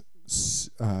friends,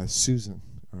 Susan.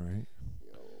 All right.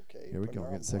 Okay. Here we put go. her We're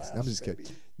on getting sexy. I'm blast, just kidding.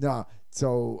 baby. No.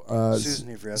 So Susan,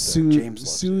 if you're out there, James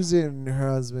loves Susan and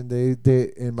her husband,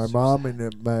 they and my mom and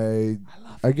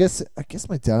I guess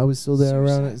my dad was still there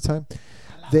around at the time.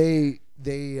 They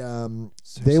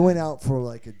went out for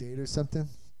like a date or something,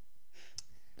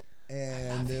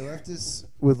 and they left us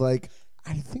with like,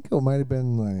 I think it might have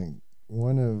been like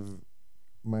one of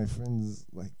my friends,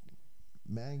 like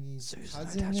Maggie's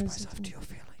cousin or something. to your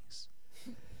feelings.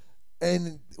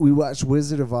 And we watched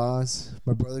Wizard of Oz.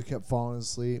 My brother kept falling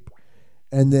asleep.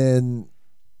 And then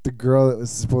the girl that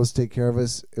was supposed to take care of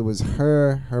us, it was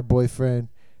her boyfriend,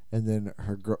 and then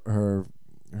her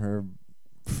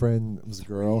friend was a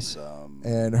girl,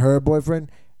 and her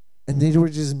boyfriend, and they were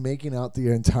just making out the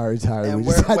entire time. And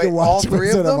We just had to watch all three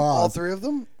Wizard of them? Oz. All three of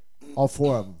them? All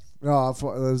four of them. No, all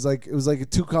four. It was like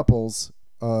two couples.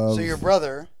 So your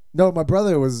brother No, my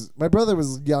brother was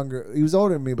younger. He was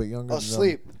older than me, but younger.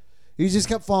 asleep. He just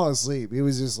kept falling asleep. He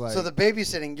was just like. So your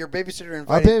babysitter Our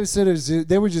invited. babysitters,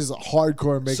 they were just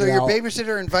hardcore making So your out.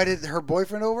 babysitter invited her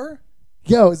boyfriend over,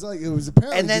 Yeah, it was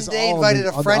apparently. and then just they all invited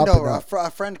on a the friend up and over, up. a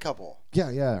friend couple.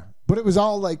 Yeah. But it was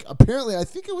all like, apparently, I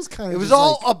think it was kind of. It was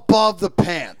all above the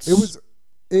pants.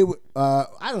 I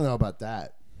don't know about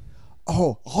that.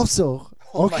 Oh, also,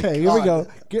 Oh my okay, here we go.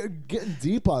 God. Getting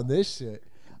deep on this shit.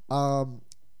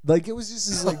 Like it was just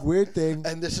this like weird thing.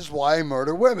 And this is why I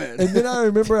murder women. And then I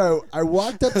remember I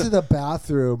walked up to the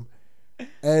bathroom,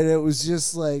 and it was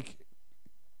just like,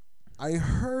 I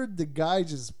heard the guy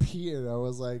just peeing. I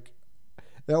was like,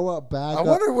 and I went back. I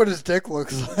wonder what his dick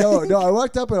looks like. No, I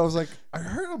walked up and I was like, I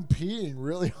heard him peeing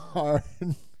really hard.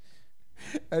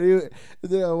 And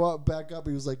then I walked back up.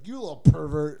 He was like, "You little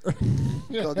pervert."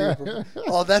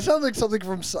 Oh, that sounds like something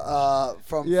from fucking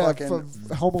from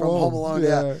Home Alone. From Home Alone,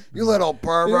 yeah. You little It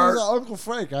pervert. was Uncle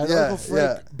Frank. I had Yeah, Uncle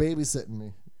Frank babysitting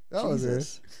me. That was it.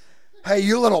 Jesus. Hey,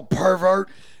 you little pervert.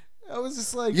 I was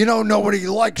just like, You know nobody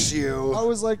likes you. I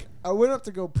was like, I went up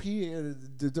to go pee, and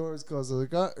the door was closed. I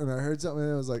was like, and I heard something,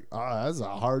 and I was like, that's a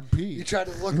hard pee. You tried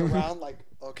to look around like,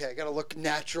 okay, I gotta look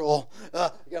natural.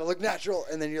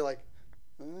 And then you're like,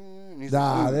 he's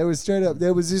Nah, like, they was straight up. They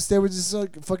were just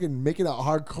like fucking making it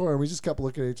hardcore, and we just kept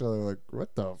looking at each other like,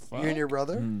 what the fuck? you and your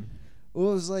brother.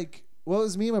 Well, it was like, it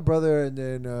was me and my brother, and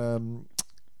then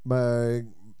my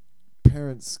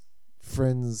parents'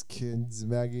 friends' kids,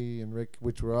 Maggie and Rick,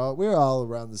 which we were all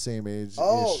around the same age.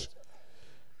 Oh.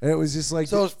 And it was just like,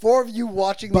 So it's four of you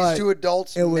watching But these two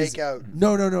adults it was make out.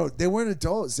 no, they weren't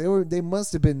adults. They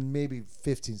must have been maybe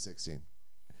 15, 16.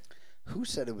 Who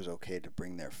said it was okay to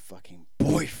bring their fucking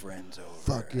boyfriends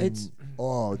over? Fucking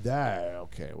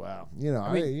okay, wow.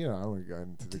 I wouldn't go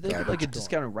into the Did they get like a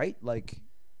discounted rate? Like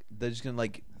they're just gonna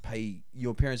like pay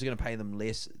your parents are gonna pay them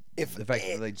less. If the fact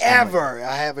that they just ever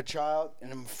I have a child and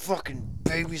I'm fucking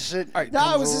babysitting. Alright,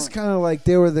 No, it was just kind of like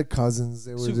they were the cousins.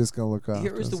 They were So, just gonna look after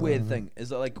Here is the us. weird thing: is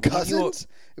that like cousins.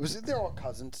 They're all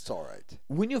cousins. It's all right.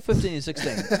 when you're 15 and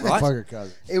 16, right? Fuck your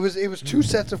cousins. It was two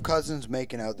sets of cousins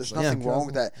making out. There's nothing wrong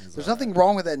with that. There's nothing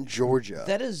wrong with that in Georgia.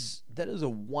 That is a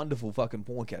wonderful fucking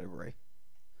porn category.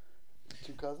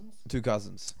 Two cousins. Two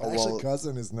cousins. Actually,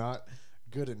 cousin is not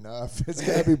good enough. It's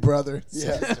gotta be brother and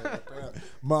sister.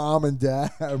 Mom and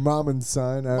dad, or mom and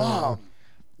son. I don't know. Mom.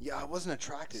 Yeah, I wasn't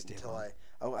attracted until I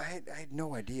had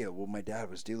no idea what my dad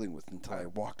was dealing with until I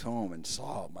walked home and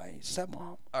saw my stepmom.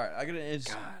 All right, I got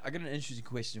an interesting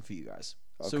question for you guys.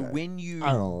 So Okay. when you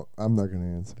I'm not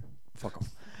gonna answer. fuck off.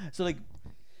 So like,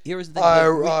 here is the thing.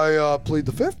 I plead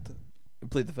the fifth.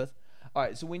 Plead the fifth. All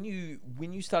right. So when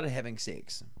you started having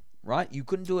sex, right? You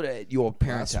couldn't do it at your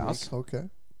parents' house. Okay.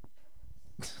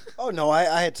 Oh no,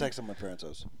 I had sex at my parents'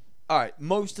 house. All right.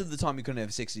 Most of the time, you couldn't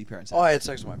have sex at your parents' Oh, house. I had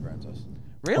sex at my parents' house.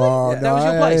 Really? Oh, That no, was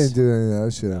your I place. didn't do any of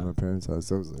that shit at my parents' house.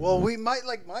 That was Well, we might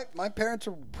like my parents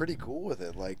are pretty cool with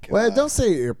it. Like, well, don't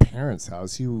say your parents'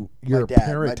 house. Your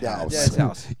parent my house. dad's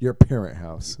house. Your parent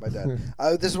house. my dad.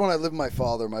 This is when I lived with my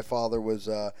father. My father was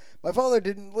my father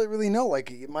didn't really know.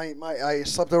 Like I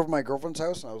slept over at my girlfriend's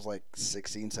house and I was like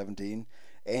 16, 17.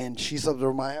 And she slept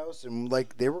over my house, and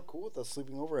like they were cool with us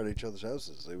sleeping over at each other's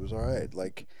houses. It was all right.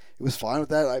 Like it was fine with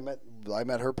that. I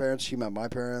met her parents. She met my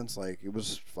parents. Like it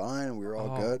was fine. We were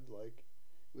all good. Like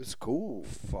it was cool.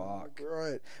 Fuck. We were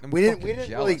all right. I'm We didn't fucking really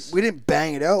jealous. we didn't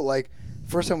bang it out. Like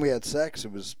first time we had sex,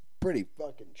 it was pretty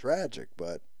fucking tragic.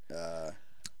 But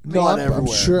No, Blood I'm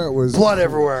everywhere. sure it was Blood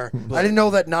everywhere. I didn't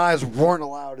know that knives weren't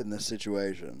allowed in this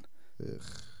situation.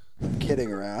 I'm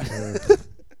kidding around.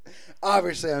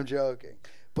 Obviously, I'm joking.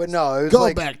 But no, it was Go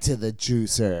like back to the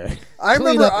juicer. I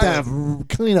remember.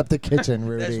 Clean up the kitchen,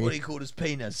 Rudy. That's what he called his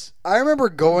penis. I remember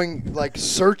going like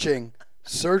searching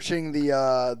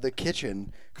the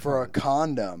kitchen for a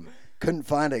condom. Couldn't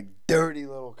find a dirty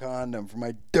little condom for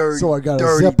my dirty. So I got a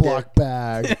dirty Ziploc dick.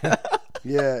 bag.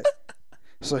 Yeah.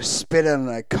 So I spit it and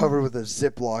I covered with a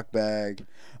Ziploc bag.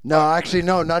 No, actually,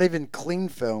 no, not even cling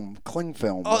film. Cling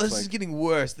film. Oh, It's this like is getting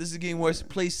worse. This is getting worse.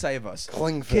 Please save us.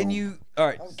 cling film. Can you? All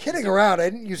right. I'm kidding around. I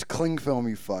didn't use cling film,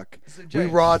 you fuck. So, We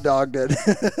James- raw dogged it.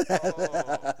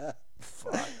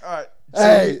 Fuck. All right.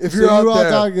 Hey, if you're so out you raw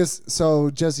there. dog is so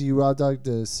Jesse, you raw dogged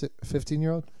a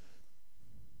 15-year-old.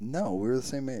 No, we were the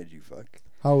same age, you fuck.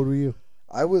 How old were you?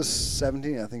 I was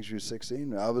 17. I think she was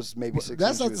 16. I was maybe 16.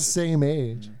 That's she not the was- same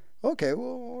age. Okay,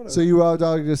 well, whatever. So you raw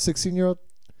dogged a 16-year-old.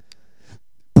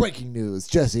 Breaking news: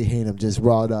 Jesse Hainham just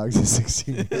raw dogged a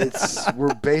 16-year-old.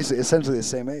 We're basically essentially the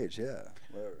same age, yeah.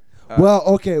 Whatever. Well,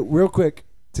 okay, real quick.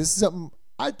 This is something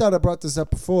I thought I brought this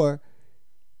up before.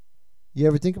 You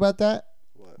ever think about that?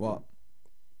 What?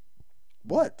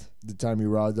 What? The time you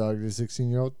raw dogged a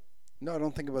 16-year-old? No, I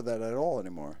don't think about that at all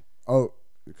anymore. Oh,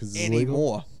 because it's illegal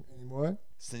Anymore. anymore.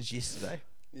 Since yesterday.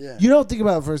 Yeah. You don't think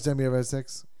about the first time you ever had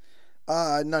sex?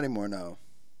 Not anymore, no.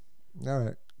 All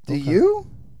right. Do Okay. you?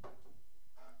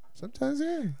 Sometimes,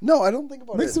 yeah. No, I don't think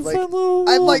about Makes it. a Like, fun little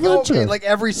I'm like, adventure. okay, like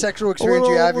every sexual experience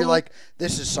you little- have, you're little- like,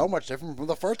 this is so much different from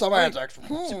the first time I had sex.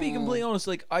 To be completely honest,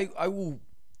 like I will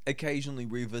occasionally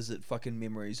revisit fucking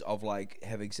memories of like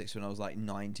having sex when I was like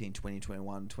 19, 20,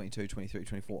 21, 22, 23,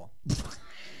 24.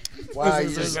 Wow,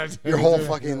 your whole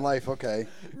fucking life, okay.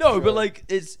 No, but like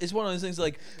it's one of those things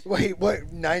like Wait,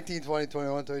 what? 19, 20,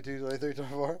 21, 22, 23,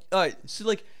 24? alright, so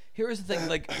like here is the thing,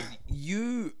 like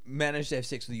you managed to have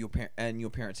sex with your in your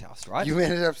parents' house, right? You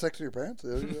managed to have sex with your parents?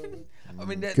 I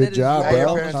mean that Good is job, your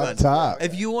bro. accomplishment. Up top.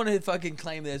 If you want to fucking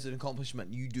claim that as an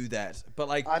accomplishment, you do that. But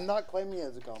like I'm not claiming it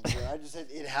as a compliment. I just said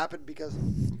it happened because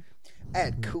I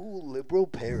had cool liberal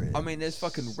parents. I mean that's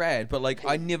fucking rad, but like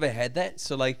I never had that.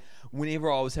 So like whenever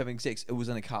I was having sex, it was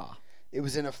in a car. It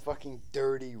was in a fucking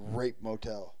dirty rape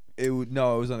motel. It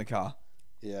was in a car.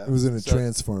 Yeah. It was in a So-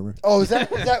 transformer. Oh, is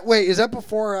that wait? Is that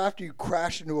before or after you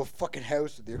crashed into a fucking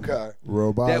house with your car?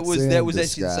 Robots. That was in actually the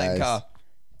same disguise. car.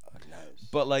 Nice.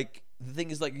 But like the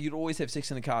thing is, like you'd always have sex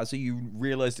in a car, so you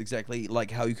realized exactly like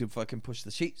how you could fucking push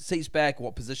the seats back,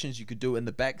 what positions you could do in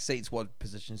the back seats, what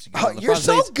positions you could do Oh, in the you're front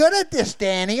so seats. good at this,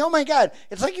 Danny. Oh my god,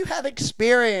 it's like you have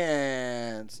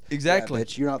experience. Exactly. Yeah,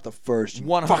 bitch, you're not the first. You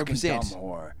 100%. fucking dumb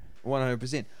whore.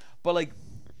 100%. But like,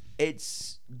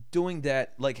 it's doing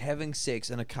that, like having sex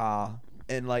in a car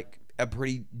in like a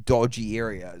pretty dodgy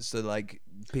area. So like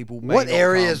people. May What not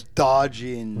area come. is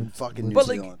dodgy in fucking New But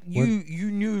like Zealand? you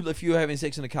knew if you were having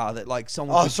sex in a car that like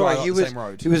someone Oh, could sorry. drive He up the was same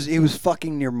road. he was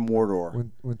fucking near Mordor.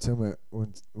 When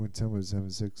Tim was having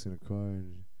sex in a car,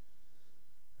 and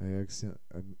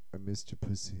I missed your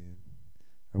pussy, and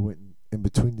I went in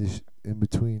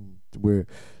between where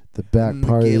the back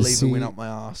part of Gear the lever seat went up my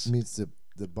ass. meets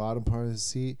the bottom part of the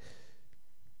seat.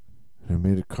 And I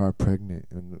made a car pregnant,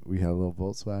 and we had a little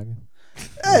Volkswagen.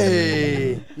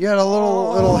 Hey, you had a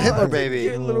little Hitler baby.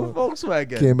 Cute little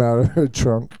Volkswagen. Came out of her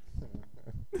trunk.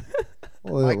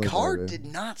 My car did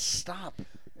not stop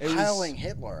It was- piling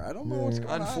Hitler. I don't know what's Yeah.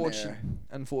 going Unfortunately, on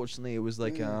unfortunately, it was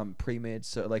like pre-med,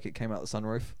 so like it came out the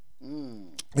sunroof. here. Mm.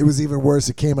 It was even worse.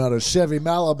 It came out of Chevy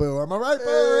Malibu. Am I right,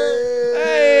 boy?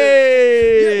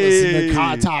 Hey! Listen to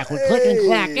car talk with click and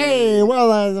clack. Hey,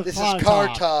 well, This is car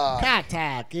talk. Car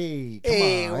talk. Hey, come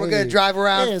Hey, on. we're gonna drive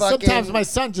around Hey, fucking. sometimes my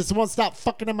son just won't stop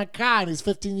fucking in my car, and he's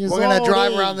 15 years We're old. gonna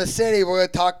drive Hey. around the city. We're gonna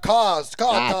talk cars.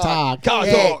 Car talk. Car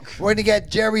Hey, talk. we're gonna get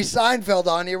Jerry Seinfeld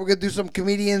on here. We're gonna do some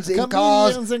comedians in Comedians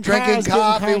cars, in drinking cars, getting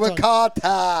coffee car with talk. car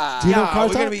talk. Do you know Yeah, car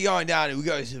we're gonna talk? be going down and we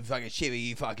go to fucking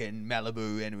Chevy, fucking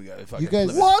Malibu, and we go fucking. You guys-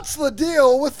 Plymouth. What's the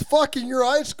deal with fucking your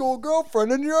high school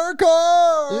girlfriend in your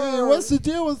car? Hey, what's the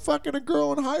deal with fucking a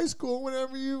girl in high school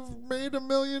whenever you've made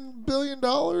 $1 billion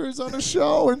on a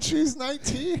show and she's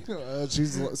 19?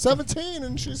 She's 17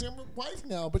 and she's your wife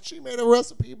now, but she made a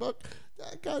recipe book.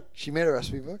 She made a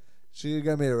recipe book. She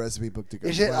got made a recipe book to go.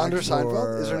 Is it back under for-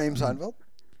 Seinfeld? Is her name Seinfeld?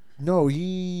 No,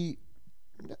 he.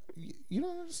 You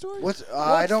don't know the story? What's What's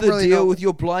I don't the really deal know. with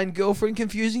your blind girlfriend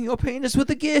confusing your penis with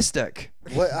a gear stick?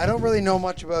 What I don't really know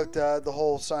much about the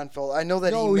whole Seinfeld. I know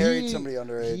that he married somebody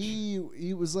underage.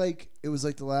 He was like, it was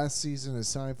like the last season of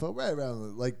Seinfeld, right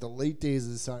around like the late days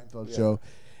of the Seinfeld show,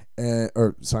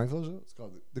 or Seinfeld show. It's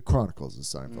called the Chronicles of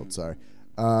Seinfeld. Sorry,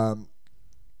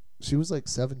 she was like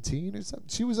 17 or something.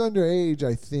 She was underage,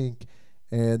 I think,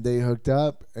 and they hooked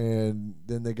up, and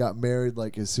then they got married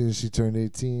like as soon as she turned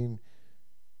 18.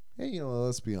 Hey,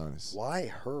 let's be honest. Why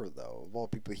her though? Of all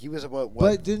people, he was about what?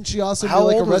 But didn't she also How do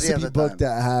like a old was he at recipe the book time?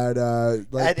 that had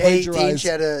like At 18, plagiarized? she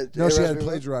had a No, she had recipe book?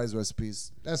 plagiarized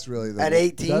recipes. That's really the At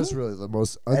 18? That's really the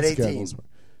most At 18? unscandalous one.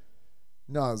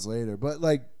 No, it was later, but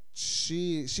like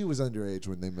she was underage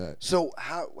when they met. So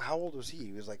how old was he?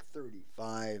 He was like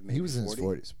 35, maybe He was in his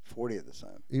 40? 40s. 40 at the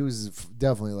time. He was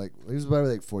definitely like he was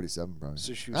probably like 47, probably.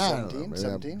 So she was I don't 17? know,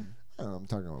 17? I don't know. I'm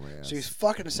talking about my ass. So he's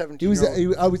fucking a He 17-year-old.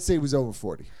 was. I would say he was over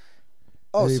 40.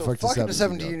 Oh, he so fucked a fucking a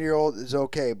 17-year-old. 17-year-old is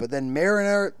okay, but then marrying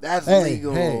her, that's Hey,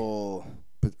 legal.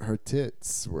 But her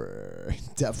tits were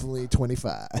definitely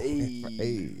 25. Hey.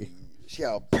 Hey. She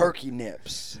got perky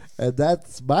nips. And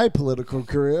that's my political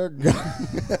career.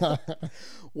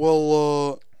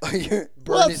 Well, Bernie,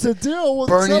 What's the deal with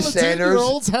Bernie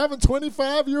 17-year-olds having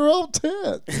 25-year-old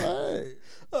tits? Hey.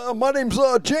 my name's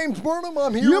James Burnham.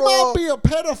 I'm here. You might be a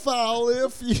pedophile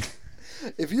if you...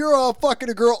 If you're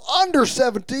fucking a girl under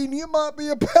 17, you might be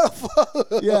a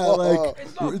pedophile. Yeah, like...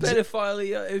 It's not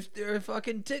pedophilia if they're a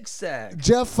fucking dick sack.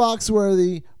 Jeff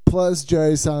Foxworthy plus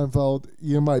Jerry Seinfeld,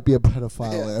 you might be a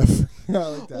pedophile if... I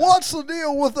like that. What's the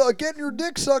deal with getting your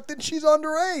dick sucked and she's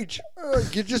underage?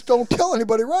 You just don't tell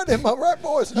anybody, right? Am I right,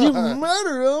 boys? You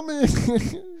murder him.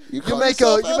 You call make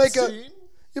yourself a-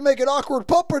 You make an awkward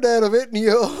puppet out of it, and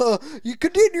you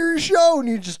continue your show, and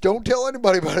you just don't tell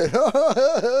anybody about it.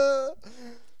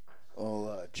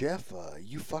 Jeff,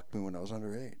 you fucked me when I was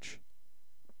underage.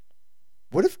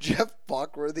 What if Jeff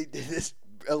Foxworthy did this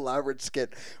elaborate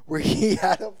skit where he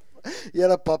had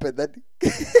a puppet that?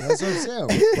 That's what I'm saying.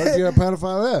 What if you're a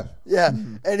pedophile if? Yeah,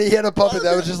 and he had a puppet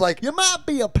that was just like, You might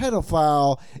be a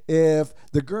pedophile if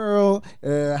the girl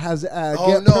has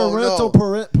get no, parental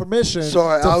no. permission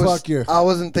sorry, to I fuck you.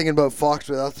 wasn't thinking about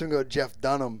Foxworthy. I was thinking about Jeff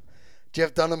Dunham.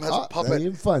 Jeff Dunham has a That puppet.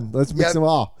 ain't fun. Let's mix Yeah, them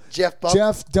all. Jeff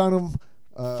Dunham,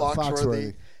 Foxworthy.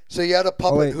 Foxworthy. So you had a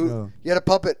puppet wait, who no. you had a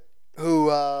puppet who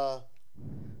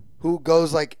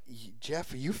goes like,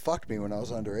 Jeff, you fucked me when I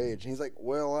was underage. And he's like,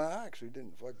 well, I actually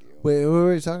didn't fuck you. Wait, what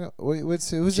were you talking about? Wait,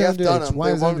 who's Jeff underage? Dunham, Why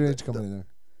the is one underage with the- coming in there?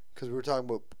 Because we were talking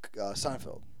about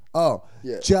Seinfeld. Oh,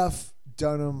 Yeah. Jeff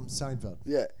Dunham Seinfeld.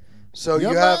 Yeah. So you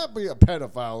you have might be a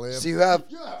pedophile if so you have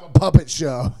you have a puppet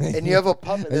show. and you have a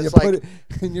puppet and you that's like,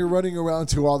 and you're running around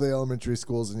to all the elementary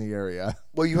schools in the area.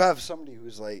 well, you have somebody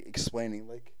who's like explaining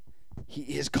like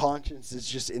his conscience is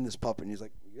just in this puppet, and he's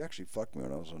like, you actually fucked me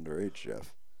when I was underage,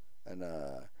 Jeff,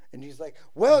 and he's like,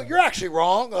 well, you're actually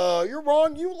wrong. You're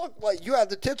wrong. You look like you had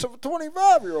the tits of a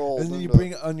 25-year-old. And then you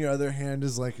bring on your other hand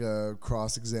is like a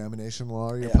cross-examination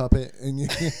lawyer, your Yeah. puppet, and you.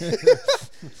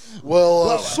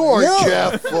 well, sorry,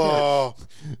 yeah. Jeff.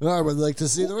 I would like to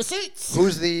see the receipts.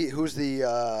 Who's the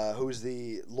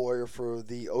lawyer for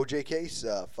the OJ case?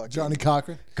 Fucking Johnny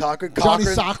Cochran. Cochran. Johnny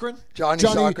Cochran. Cochran. Johnny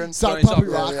Johnny Cochran. Sock Johnny Puppy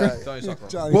Cochran. Rocker. Yeah. Johnny Cochran.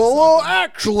 Johnny Well, Cochran.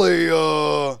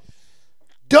 actually,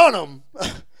 Dunham,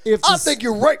 If I the- think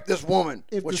you raped this woman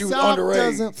if when the she was sock underage.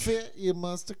 doesn't fit, you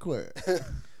must have quit.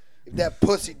 If that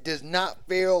pussy does not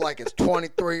feel like it's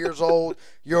 23 years old,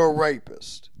 you're a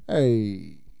rapist.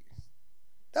 Hey.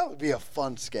 That would be a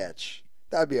fun sketch.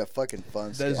 That would be a fucking fun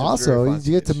That sketch. is Also, very you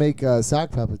fun get to sketch. make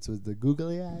sock puppets with the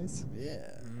googly eyes. Yeah,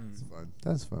 That's fun.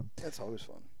 That's fun. that's always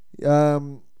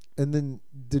fun. And then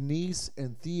Denise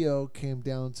and Theo came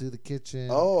down to the kitchen.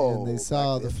 Oh, and they back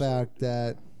saw to the the fact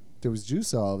that there was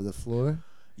juice all over the floor,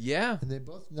 Yeah, and they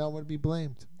both now want to be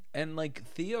blamed. and like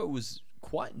Theo was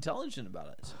quite intelligent about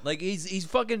it. Like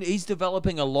he's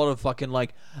developing a lot of fucking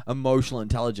like emotional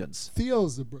intelligence.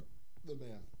 Theo's the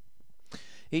man.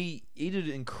 He did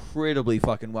incredibly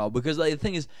fucking well because like, the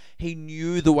thing is he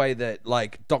knew the way that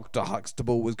like Dr.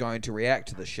 Huxtable was going to react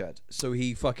to the shit, so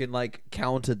he fucking like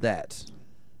countered that.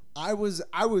 I was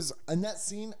in that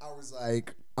scene. I was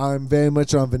like, I'm very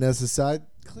much on Vanessa's side.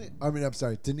 I'm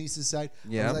sorry, Denise's side. I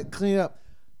Yeah. was like, clean up.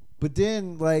 But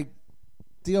then like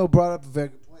Theo brought up a very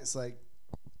good point. It's like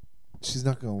she's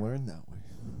not gonna learn that way.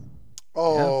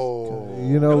 Oh,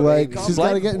 You know, No, like can't she's blame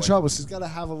got to the get in boy. trouble. She's got to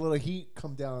have a little heat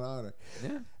come down on her.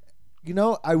 Yeah. You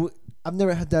know, I've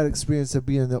never had that experience of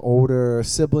being an older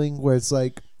sibling where it's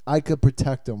like I could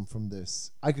protect them from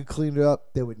this. I could clean it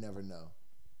up. They would never know.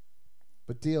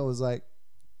 But Theo was like,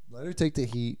 let her take the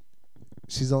heat.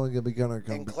 She's only gonna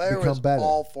and Claire become was better.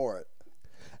 all for it.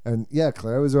 And yeah,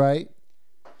 Claire was right.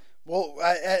 Well,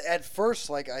 at first,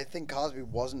 like I think Cosby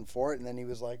wasn't for it, and then he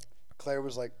was like, Claire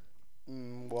was like,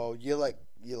 well, you like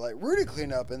Rudy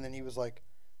clean up, and then he was like,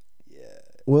 yeah.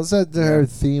 Well, it's that her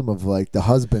theme of like the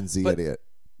husband's the But- idiot.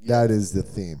 Yeah. That is the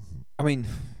theme. I mean,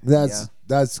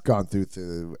 That's gone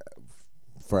through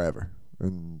forever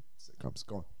in sitcoms.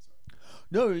 Go on.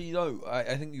 No,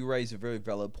 I think you raise a very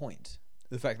valid point.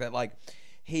 The fact that like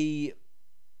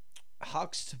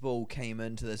Huxtable came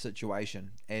into the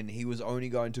situation and he was only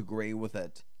going to agree with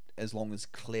it as long as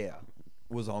Claire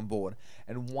was on board.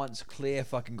 And once Claire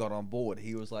fucking got on board,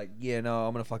 he was like, yeah, no,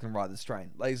 I'm gonna fucking ride this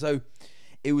train. Like, so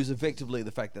it was effectively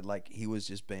the fact that like he was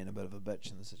just being a bit of a bitch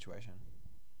in the situation.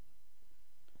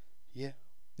 Yeah.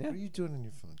 Yeah. What are you doing on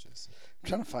your phone, Jesse? I'm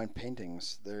trying to find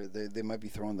paintings. They might be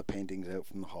throwing the paintings out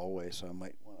from the hallway, so I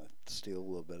might want to steal a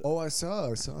little bit. Oh, I saw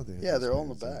them. Yeah, they're all in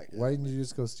the back. Why didn't you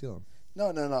just go steal them?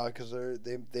 No, because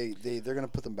they're gonna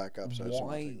put them back up. So I just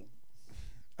wanna take Why? them.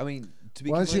 I mean, to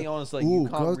be Why don't completely you- honest, like Ooh, you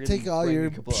can't go really take all bring your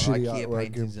a couple of shitty IKEA artwork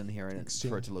paintings and in here and for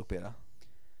exchange it to look better.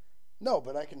 No,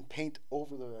 but I can paint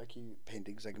over the IKEA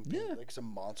paintings. I can paint Yeah. like some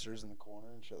monsters in the corner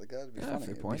and shit like that. It'd be Yeah, funny.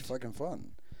 fair It'd point. be fucking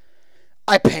fun.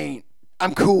 I paint.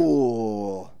 I'm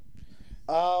cool.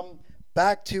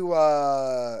 Back to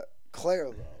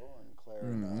Claire though, and Claire.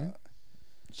 And,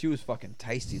 She was fucking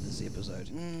tasty this episode.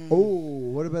 Oh,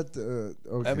 what about the?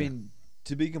 Okay. I mean,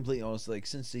 to be completely honest, like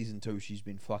since season 2, she's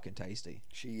been fucking tasty.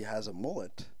 she has a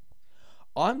mullet.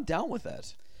 I'm down with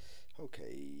that.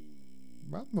 Okay.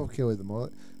 I'm okay with the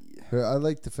mullet. I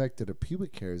like the fact that her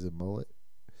pubic hair is a mullet.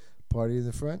 Party in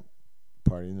the front,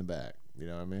 party in the back. You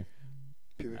know what I mean?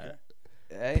 Pubic hair.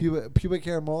 Hey, Pubic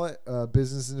hair mullet,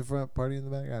 business in the front, party in the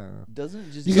back. I don't know. doesn't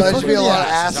it just You So can there fuck should be a her in lot the of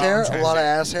ass, ass hair. A lot of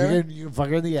ass hair. You can fuck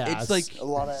her in the ass. like A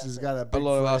lot of She's ass got a a big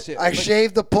lot of foot. us here. I Like,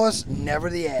 shaved the puss, never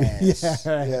the ass.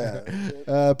 Yeah.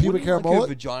 Yeah. Pubic wouldn't hair like her mullet.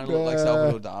 vagina look like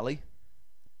Salvador Dali?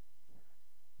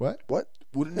 What? What?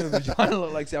 Wouldn't her vagina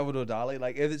look like Salvador Dali?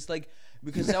 Like if it's like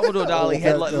because Salvador Dali Oh,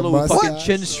 had the- like a the little fucking mustache.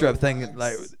 chin strip Oh, thing nice.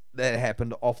 like that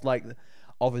happened off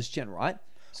his chin, right?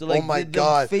 So like my the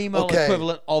God. female Okay.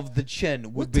 equivalent of the chin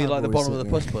would What be time like the are we bottom of the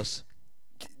puss sitting puss.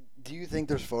 Do you think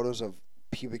there's photos of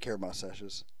pubic hair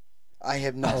mustaches? I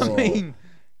have not. I seen mean,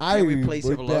 I we please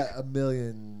have would a look? bet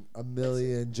a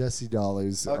million Jesse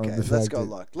dollars on Okay, the let's fact go that.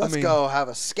 look. Let's mean- go have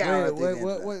a scour at the end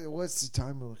of that. What's the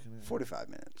time we're looking at? 45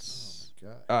 minutes.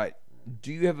 God. all right.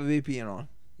 Do you have a VPN on?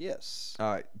 Yes.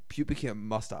 All right, pubic hair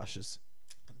mustaches.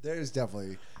 There's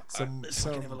definitely some Let's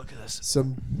fucking have a look at this.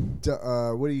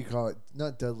 what do you call it?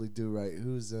 Not Dudley Do Right.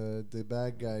 Who's the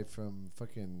bad guy from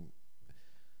fucking?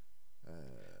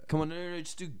 Come on, no,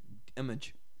 just do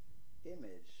image. Image.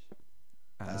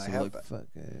 This I will have look that.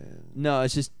 Fucking. No,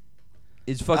 it's just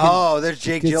it's fucking. Oh, there's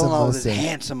Jake Get some Gyllenhaal with his mustache.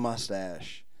 handsome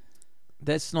mustache.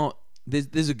 That's not.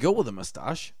 There's a girl with a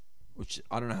mustache, which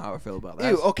I don't know how I feel about that.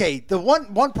 Ew, okay, the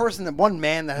one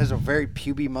man that has a very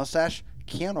puby mustache,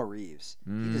 Keanu Reeves.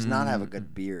 He does not have a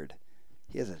good beard.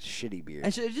 He has a shitty beard.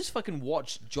 Actually, I just fucking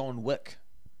watched John Wick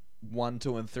 1,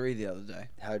 2, and 3 the other day.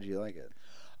 How'd you like it?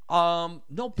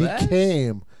 Not He bad.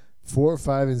 came 4,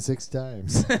 5, and 6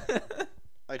 times.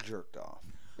 I jerked off.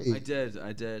 I did,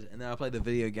 and then I played the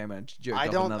video game and jerked I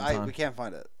off don't. another time. We can't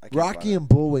find it. I can't Rocky find and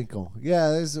Bullwinkle.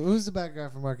 Yeah, who's the bad guy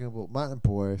from Rocky and Bull? Martin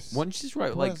Porras. Why don't you just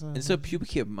write like Plus, instead of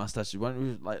pubic hair mustaches? Why don't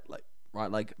you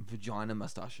write like vagina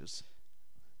mustaches?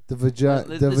 The Let's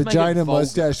make it vagina vulgar.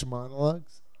 mustache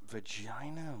monologues. it.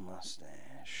 Vagina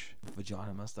mustache.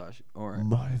 Vagina mustache. All right,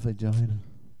 My vagina.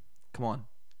 come on.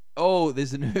 Oh,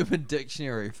 there's an Urban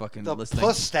Dictionary fucking The listing.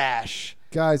 pustache.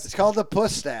 It's Guys, called the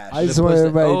pustache. I The just want pusta-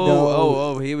 everybody to know.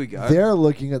 Oh, here we go. They're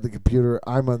looking at the computer.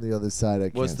 I'm on the other side. I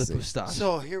can't What's the see. mustache?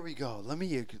 So here we go. Let me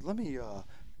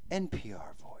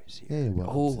NPR voice here. Hey,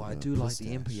 welcome Oh, to I the do like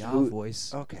the mustache. NPR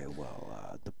voice. Okay,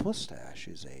 well, the pustache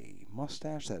is a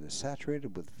mustache that is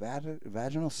saturated with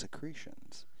vaginal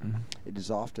secretions. It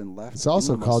is often left. It's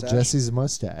also in the called mustache Jesse's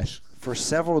mustache. for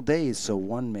several days, so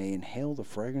one may inhale the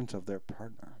fragrance of their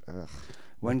partner. Ugh.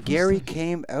 When Gary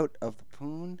came out of the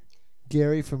poon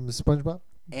Gary from SpongeBob.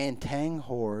 and Tang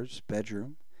Ho's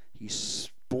bedroom, he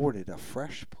sported a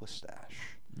fresh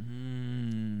pustache.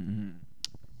 Mm.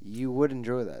 You would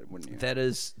enjoy that, wouldn't you? That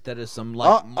is some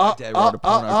like my dad wrote a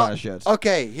porno kind of shit.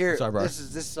 Okay, here. Sorry, bro. This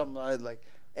is something I like.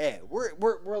 Hey, we're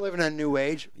living in a new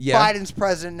age. Yeah. Biden's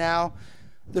president now.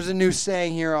 There's a new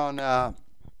saying here on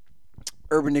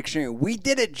Urban Dictionary. We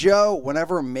did it, Joe.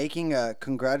 Whenever making a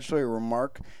congratulatory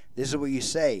remark, this is what you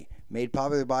say. Made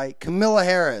popular by Camilla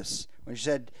Harris when she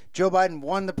said Joe Biden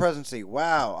won the presidency.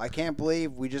 Wow, I can't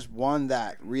believe we just won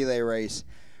that relay race.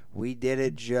 We did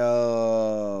it,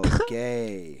 Joe.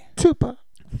 Gay. Tupac.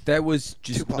 That was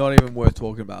just Tupac. not even worth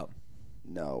talking about.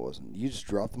 No, it wasn't. You just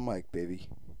dropped the mic, baby.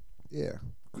 Yeah.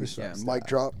 Chris Yeah. Rock Mic style.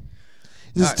 drop.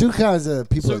 There's Alright. two kinds of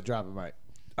people So- that drop a mic.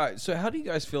 All right, so how do you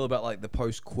guys feel about like the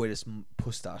post-coitus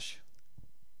pustache?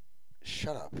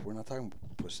 Shut up. We're not talking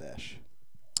pustache.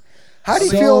 How do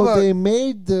you So feel about they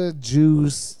made the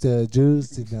juice. The juice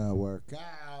did not work out.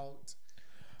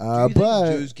 Do you think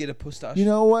But Jews get a pustache? you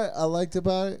know what I liked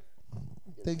about it?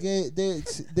 They you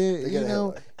get a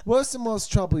know, headlight. what's the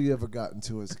most trouble you ever got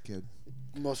into as a kid?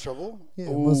 Most trouble?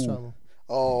 Yeah, most Ooh. trouble.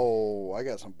 Oh, I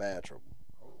got some bad trouble.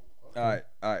 All right.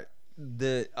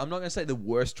 I'm not gonna say the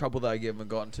worst trouble that I ever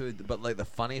got into, but like the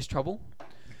funniest trouble.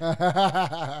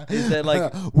 Is that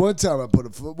like one time I put a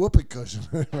whoopee cushion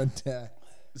on my dad.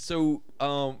 so?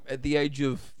 At the age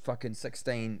of fucking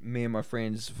 16, me and my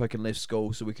friends fucking left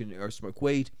school so we can go smoke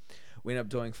weed. We ended up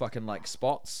doing fucking like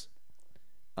spots,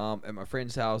 at my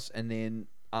friend's house, and then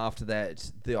after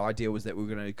that, the idea was that we were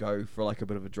gonna go for like a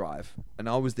bit of a drive, and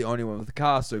I was the only one with the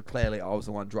car, so clearly I was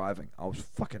the one driving. I was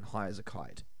fucking high as a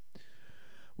kite.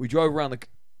 We drove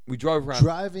around.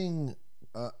 Driving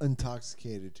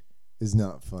intoxicated is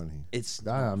not funny. It's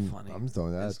I'm not funny. I'm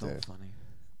throwing that It's out there. not funny.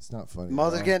 It's not funny.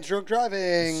 Mothers at all. against drunk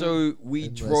driving. So we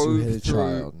Unless you drove hit a through.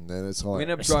 child, and then it's We ended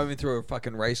up hilarious. driving through a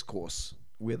fucking race course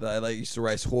where they used to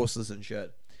race horses and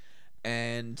shit.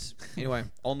 And anyway,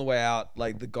 on the way out,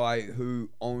 like the guy who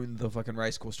owned the fucking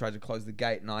race course tried to close the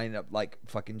gate, and I ended up like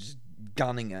fucking just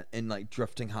gunning it and like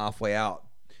drifting halfway out.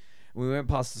 We went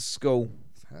past the school,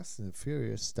 Fast and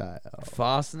Furious style.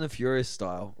 Fast and the Furious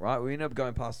style, right? We ended up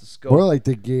going past the school. More like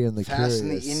the gay and the Fast curious.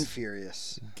 and the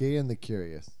Infurious. Gay and the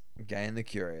curious. Gay and the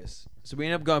Curious. So we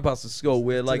ended up going past the school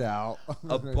where like Get out.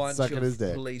 a bunch Sucking his of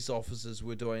dick. police officers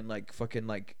were doing like fucking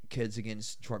like kids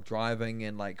against drunk driving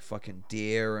and like fucking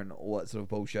dare and all that sort of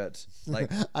bullshit.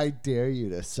 Like I dare you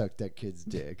to suck that kid's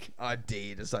dick. I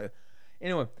did. So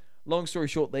anyway, long story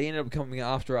short, they ended up coming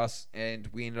after us, and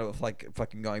we ended up like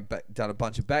fucking going back down a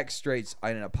bunch of back streets. I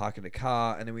ended up parking the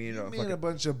car, and then we ended You up mean fucking a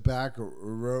bunch of back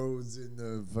roads in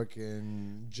the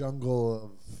fucking jungle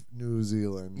of New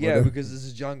Zealand? yeah, Whatever. because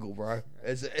it's a jungle, bro.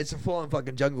 It's a full on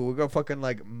fucking jungle. We got fucking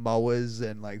like mowers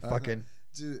and like fucking.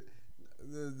 Dude,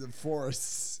 the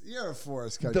forests. You're a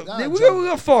forest country. The, not a we jungle.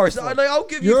 got forest. I'll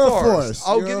give you You're a forest. forest.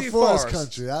 I'll You're give a you forest forest.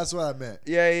 country. That's what I meant.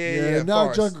 Yeah. You're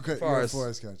not forest. a jungle country. You're a Forest.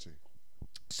 forest country.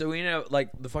 So we ended up like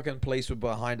the fucking police were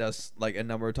behind us like a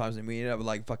number of times, and we ended up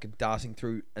like fucking darting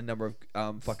through a number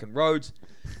of fucking roads.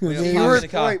 We ended up They parking were- the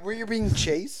car. Wait, were you being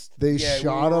chased? They Yeah,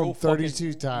 shot we were him all 32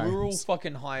 fucking, times. We were all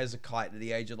fucking high as a kite at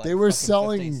the age of like They were fucking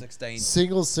selling 15, 16.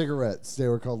 single cigarettes. They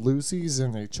were called Lucy's,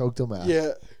 and they choked them out.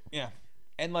 Yeah. Yeah,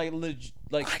 and like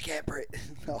like I can't breathe.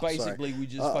 Oh, basically sorry. we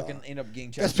just fucking end up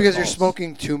getting chased. That's by because you're cops.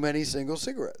 smoking too many single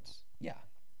cigarettes. Yeah.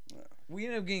 We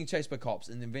ended up getting chased by cops,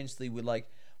 and eventually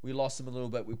we lost them a little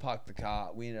bit. We parked the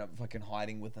car. We ended up fucking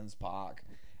hiding within this park,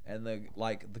 and the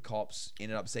cops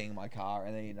ended up seeing my car,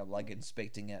 and they ended up like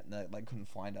inspecting it, and they like couldn't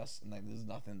find us, and like there's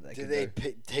nothing that they Did could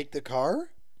they do. take the car?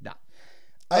 Nah.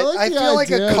 I like I the feel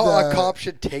like idea a that- cop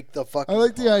should take the fucking I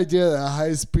like the car. idea that a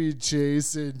high-speed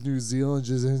chase in New Zealand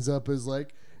just ends up as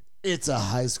like, it's a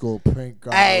high school prank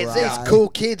car Hey, it's ride. these cool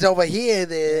kids over here at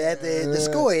the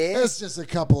school here. It's just a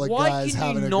couple of Why guys can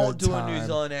having you a not good do time. a New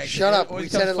Zealand accent? Shut up, always we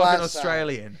said comes it fucking last time.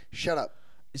 Australian. Shut up.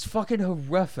 It's fucking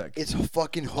horrific. It's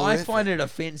fucking I horrific. find it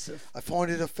offensive. I find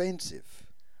it offensive.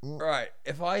 Right,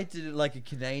 if I did it like a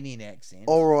Canadian accent.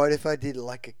 All right, if I did it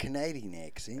like a Canadian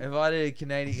accent. If I did a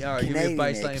Canadian, all right, give me a Canadian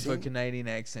baseline for a accent. Canadian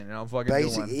accent, and I'll fucking do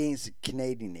Basic one. is a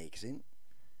Canadian accent.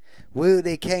 Well,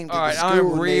 they came to All the right, school.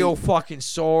 I'm and real fucking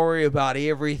sorry about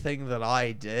everything that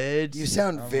I did. You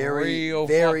sound I'm very, real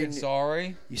very. fucking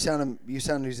sorry. You sound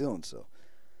New Zealand still.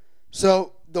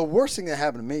 So the worst thing that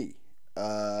happened to me,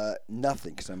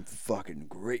 nothing, because I'm fucking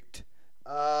great.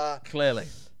 Clearly,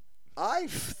 I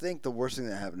think the worst thing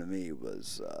that happened to me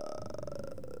was,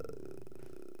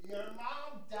 Your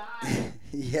mom died.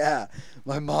 yeah,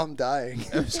 my mom dying.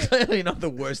 it was clearly not the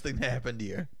worst thing that happened to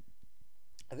you.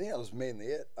 I think that was mainly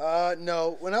it.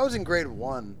 No, when I was in grade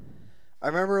 1, I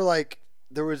remember like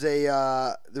there was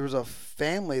a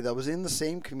family that was in the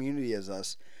same community as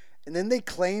us, and then they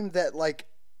claimed that like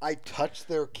I touched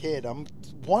their kid. I'm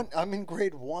in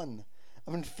grade 1.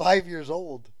 I'm 5 years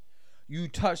old. You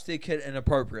touched their kid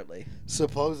inappropriately.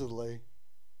 Supposedly.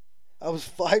 I was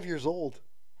 5 years old.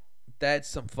 That's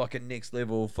some fucking next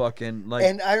level fucking like.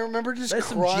 And I remember just that's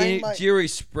some crying. Jerry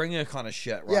Springer kind of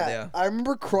shit right there. I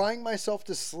remember crying myself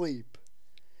to sleep,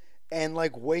 and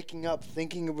like waking up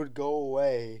thinking it would go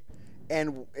away,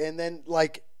 and then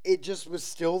like it just was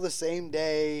still the same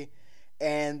day,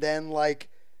 and then like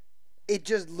it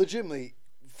just legitimately,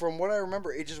 from what I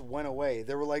remember, it just went away.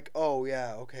 They were like, "Oh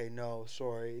yeah, okay, no,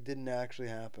 sorry, it didn't actually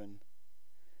happen."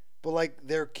 But like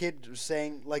their kid was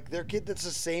saying, like their kid that's the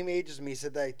same age as me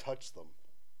said that I touched them.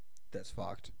 That's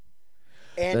fucked.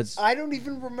 And That's- I don't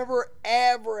even remember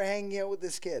ever hanging out with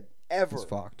this kid. Ever. That's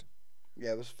fucked.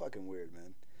 Yeah, it was fucking weird,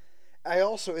 man. I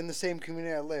also, in the same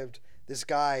community I lived, this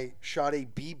guy shot a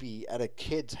BB at a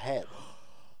kid's head.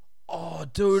 Oh,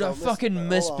 dude, So I listen, fucking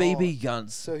miss hold on. BB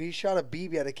guns. So he shot a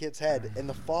BB at a kid's head, and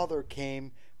the father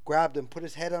came, grabbed him, put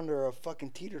his head under a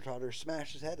fucking teeter-totter,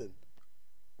 smashed his head in.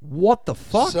 What the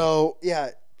fuck? So,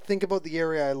 yeah, think about the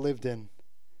area I lived in.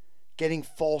 Getting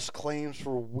false claims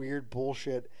for weird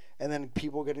bullshit, and then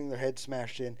people getting their heads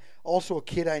smashed in. Also, a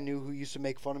kid I knew who used to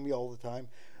make fun of me all the time.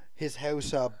 His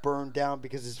house burned down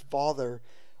because his father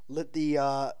lit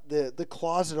the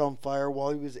closet on fire while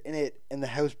he was in it, and the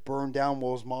house burned down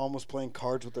while his mom was playing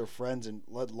cards with her friends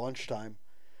at lunchtime.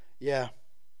 Yeah.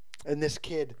 And this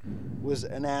kid was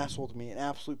an asshole to me, an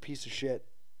absolute piece of shit.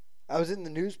 I was in the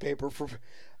newspaper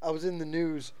I was in the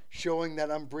news showing that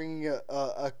I'm bringing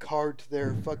a card to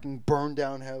their fucking burned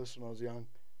down house when I was young.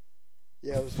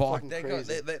 Yeah, it was fucking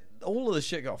crazy. All of this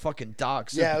shit got fucking dark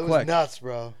super Yeah, it was quick. nuts,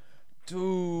 bro.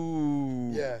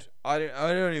 Dude. Yeah. I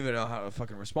don't even know how to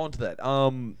fucking respond to that.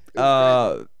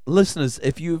 crazy. Listeners,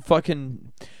 if you're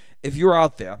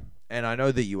out there, and I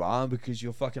know that you are because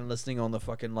you're fucking listening on the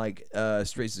fucking like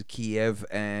streets of Kiev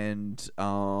and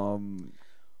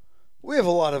We have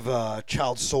a lot of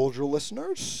child soldier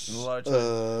listeners. A lot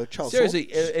of child seriously,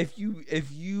 soldiers.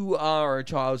 if you are a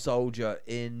child soldier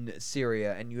in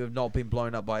Syria and you have not been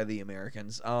blown up by the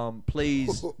Americans,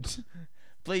 please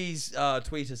please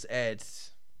tweet us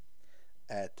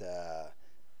at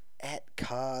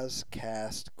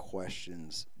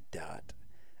causecastquestions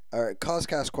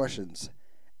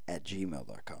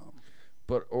causecastquestions@gmail.com.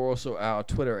 but also our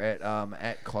Twitter at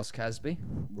Coscasby.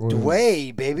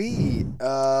 Dway, baby.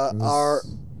 Our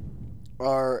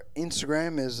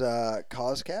Instagram is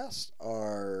causecast.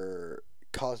 Our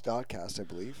cause.cast, I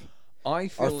believe. I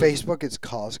feel Our Facebook is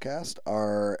causecast.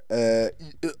 Our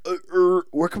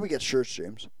where can we get shirts,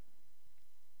 James?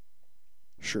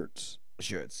 Shirts.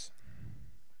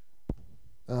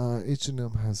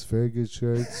 H&M has very good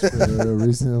shirts for a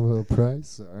reasonable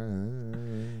price.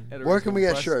 Where can we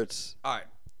get shirts? All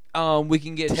right. We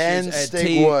can get 10 shirts at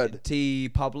Stick Wood. T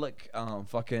Public,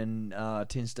 10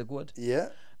 Stickwood. Yeah.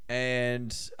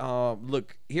 And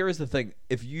look, here is the thing: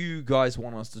 if you guys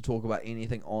want us to talk about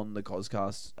anything on the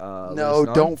Coscast, let No, us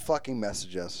know. don't fucking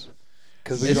message us.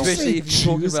 Because we don't. Especially if you're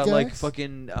talking Choose about like guys?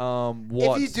 fucking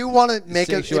what If you do want to make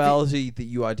sexuality that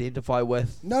you identify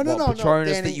with, No, no, what no,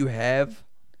 Patronus Danny. that you have.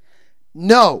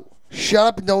 No, shut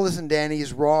up and don't listen. Danny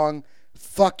is wrong.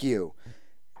 Fuck you.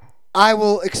 I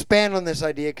will expand on this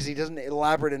idea because he doesn't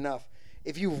elaborate enough.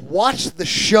 If you've watched the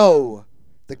show,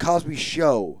 The Cosby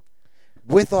Show,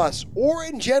 with us or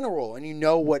in general, and you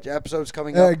know what episode's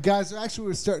coming up, Guys, actually,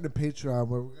 we're starting a Patreon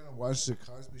where we're going to watch the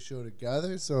Cosby Show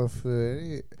together. So if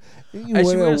any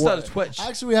Actually, we're gonna start a Twitch.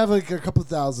 Actually, we have like a couple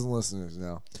thousand listeners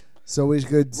now. So we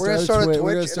could we're gonna start a We're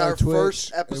gonna Twitch. And our start first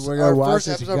Twitch, and episode, we're gonna our watch first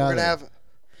it episode, together.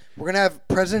 we're gonna have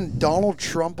President Donald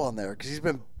Trump on there because he's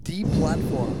been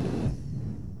deplatformed.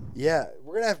 Yeah,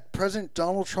 we're gonna have President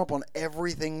Donald Trump on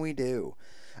everything we do.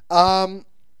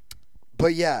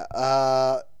 But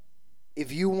yeah,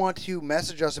 if you want to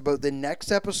message us about the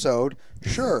next episode,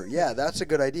 sure, yeah, that's a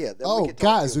good idea. Then Oh, can talk to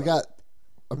guys, you we about got.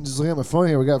 I'm just looking at my phone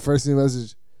here. We got first new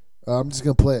message. I'm just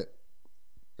gonna play it.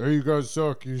 Hey, you guys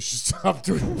suck. You should stop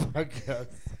doing the podcast.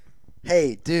 it.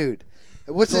 Hey, dude,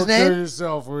 what's his Don't kill name?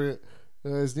 yourself.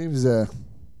 His name is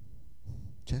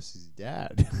Jesse's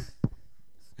dad.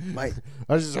 My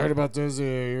I just heard about this.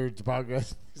 Your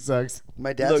podcast sucks.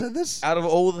 dad Look, said this. Out of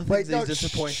all the things Wait, no, he's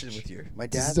disappointed shh. with you. My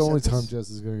dad. This is the only said time this? Jess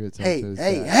is gonna get talked Hey, to his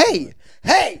hey, dad.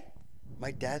 hey!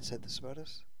 My dad said this about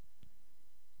us.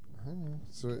 I don't know.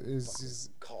 So is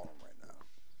Call him right now.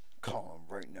 Call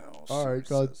him right now. all right?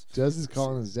 Jess is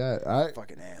calling his dad.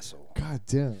 Fucking asshole. God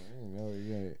damn. I didn't know you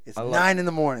got it. It's I like- 9 in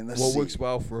the morning. Let's What see. works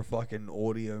well for a fucking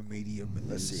audio medium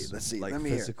Let's is see. Let's see. like Let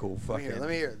me hear. physical Let me fucking. hear. Let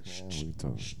me hear. Oh, what are you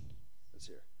talking- Let's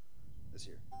hear. Let's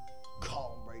hear.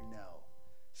 Call him right now.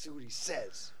 See what he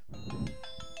says.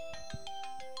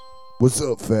 What's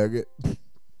up, faggot?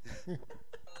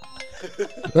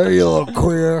 Hey, you little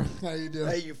queer. How you doing?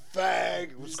 Hey, you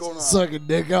fag. What's going on? Sucking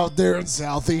dick out there in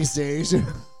Southeast Asia.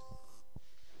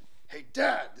 Hey,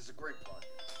 Dad. This is a great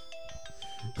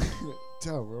podcast.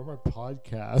 Tell we're on my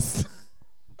podcast.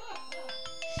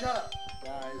 Shut up,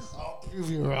 guys. I'll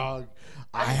prove you wrong.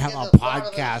 I didn't have get a to the bottom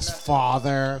of this podcast, message.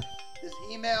 father. This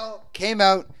email came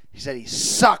out. He said he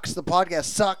sucks. The podcast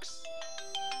sucks.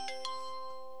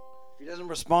 If he doesn't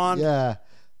respond, Yeah.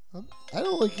 I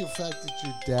don't like the fact that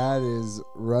your dad is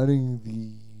running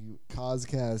the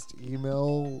Coscast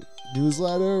email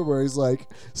newsletter where he's like,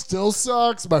 still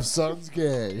sucks, my son's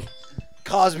gay.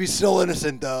 Cosby's still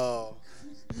innocent, though.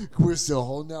 We're still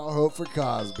holding out hope for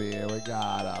Cosby, and we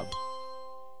got him.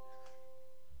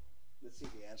 Let's see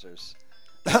the answers.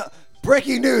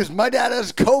 Breaking news: my dad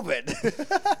has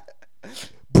COVID.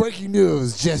 Breaking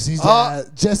news: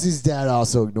 Jesse's dad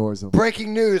also ignores him.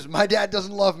 Breaking news: my dad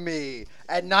doesn't love me.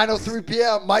 At 9:03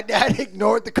 p.m., my dad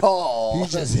ignored the call. He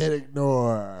just hit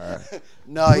ignore.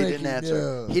 No, he Breaking didn't answer.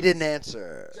 news. He didn't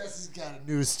answer. Jesse's got a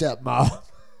new stepmom.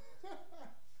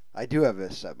 I do have a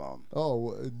stepmom.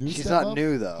 Oh, a new She's stepmom? not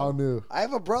new though. How new? I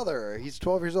have a brother. He's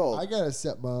 12 years old. I got a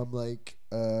stepmom like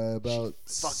about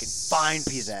Fucking fine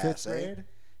piece of fifth ass, eh? grade.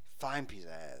 Fine piece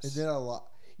of ass. And then a lot.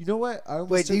 You know what? I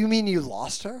almost Wait, do took- you mean you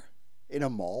lost her in a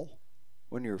mall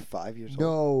when you were 5 years old?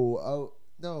 No,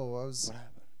 I was. What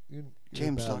happened? You're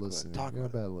James, a bad talk about it. listener. Talk You're a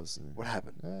about it. bad listener. What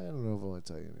happened? I don't know if I want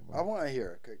to tell you anymore. I want to hear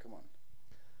it. Okay, come on.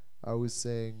 I was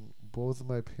saying both of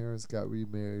my parents got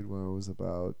remarried when I was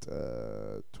about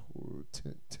 10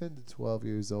 to 12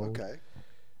 years old. Okay.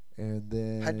 And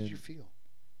then How did you feel?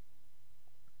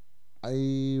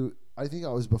 I think I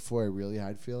was before I really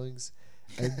had feelings,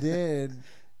 and then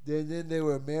they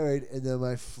were married, and then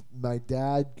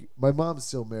my mom's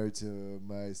still married to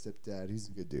my stepdad. He's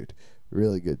a good dude,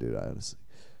 really good dude, honestly.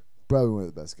 Probably one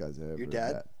of the best guys I ever Your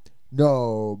dad? met.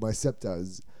 No, my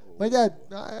stepdad's. My dad,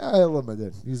 I love my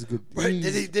dad. He's a good. Wait,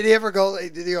 did he ever go?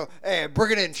 Did he go? Hey,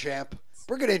 bring it in, champ.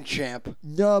 Bring it in, champ.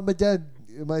 No, my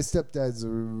stepdad's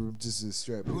just a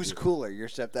straight. Who's cooler, your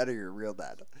stepdad or your real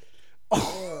dad?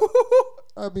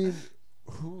 I mean,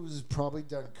 who's probably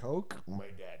done coke? My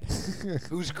dad.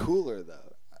 Who's cooler though?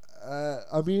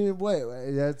 I mean, wait,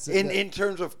 that's In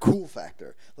terms of cool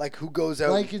factor, like who goes out?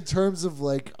 like in terms of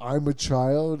like I'm a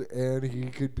child and he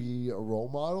could be a role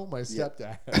model. My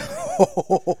stepdad,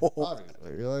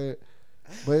 obviously. Like,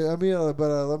 but I mean,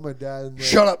 but I love my dad. And, like,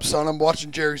 Shut up, son. I'm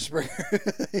watching Jerry Springer.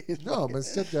 no, my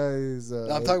stepdad is. No,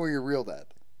 I'm talking about your real dad.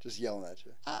 Just yelling at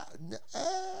you.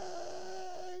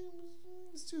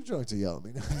 He's too drunk to yell at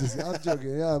me. No, I'm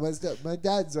joking. Yeah, my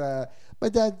dad's.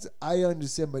 I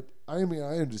understand, but I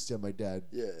understand my dad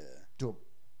Yeah. to an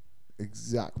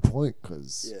exact point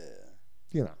because Yeah.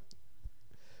 you know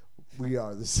we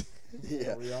are the same.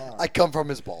 Yeah. We are. I come from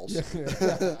his balls.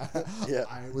 Yeah.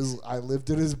 I lived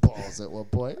in his balls at one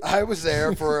point. I was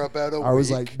there for about a week. I was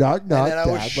like, knock, knock. and then I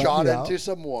was Dad, let shot me out. into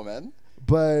some woman.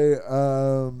 But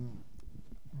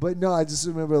no, I just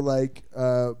remember like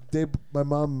my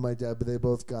mom and my dad, but they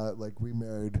both got like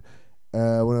remarried when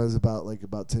I was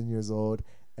about 10 years old,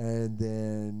 and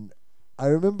then I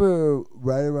remember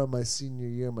right around my senior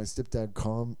year, my stepdad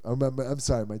called.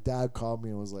 My dad called me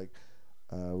and was like,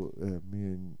 me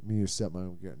and your stepmom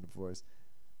were getting divorced,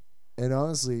 and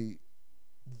honestly,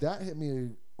 that hit me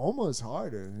almost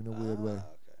harder in a weird way.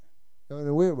 Okay. In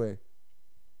a weird way,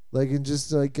 like in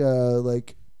just like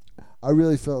I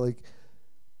really felt like.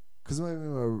 Because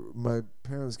my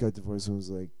parents got divorced when I was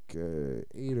like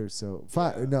 8 or so.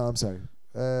 5. Yeah. No, I'm sorry.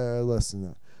 Less than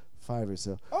that. 5 or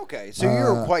so. Okay, so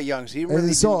you were quite young, so you And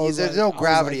really so I didn't, was there's like- no I was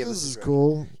gravity like, of the this is situation.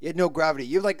 cool. You had no gravity.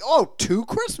 You're like, oh, 2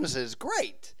 Christmases,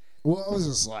 great. Well, I was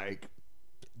just like,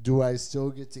 do I still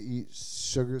get to eat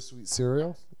sugar sweet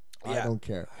cereal? I Yeah. don't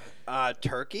care.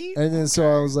 Turkey? And then so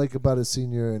I was like about a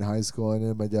senior in high school, and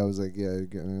then my dad was like, yeah.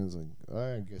 And I was like,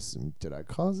 I guess, did I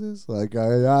cause this? Like, I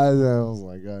was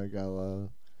like, I got a lot.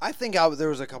 I think there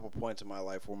was a couple points in my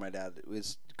life where my dad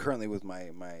is currently with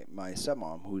my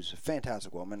stepmom, who's a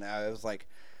fantastic woman. I was like,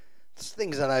 there's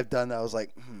things that I've done that I was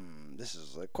like, this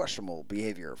is a questionable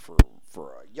behavior for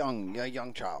a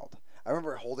young child. I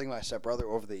remember holding my stepbrother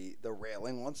over the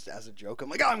railing once as a joke. I'm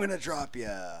like, I'm gonna drop you,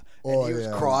 and he was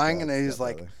crying, and he was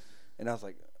like, and I was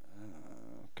like,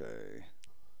 okay,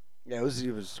 yeah, it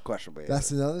was questionable behavior.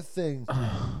 That's another thing.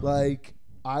 Like,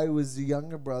 I was the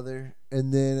younger brother,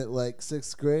 and then at like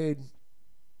 6th grade,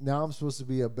 now I'm supposed to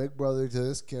be a big brother to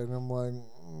this kid, and I'm like,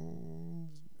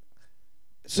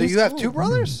 so it's you have cool. 2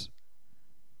 brothers?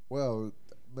 well,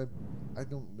 I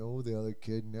don't know the other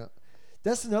kid now.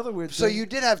 That's another weird So thing. you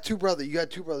did have 2 brothers. You had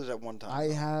 2 brothers at one time.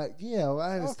 I had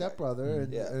a Okay. stepbrother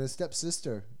and, Yeah. and a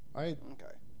stepsister. I had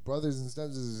Okay. brothers and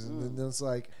stepsisters, and then it's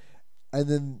like, and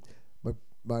then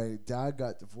my dad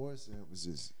got divorced, and it was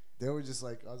just they were just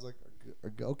like, I was like,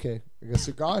 okay, I guess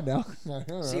they're gone now. I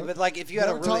don't See, know. but like if you had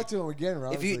Never a really, talked to him again,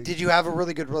 right? if you did you have a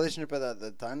really good relationship at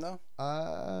the time though?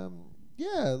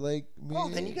 Yeah, like me. Well,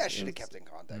 then you guys should have it's- kept in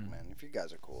contact, man. If you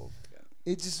guys are cool. Yeah.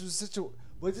 It just was such a.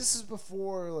 But this is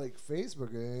before like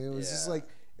Facebook. And it was just Yeah. like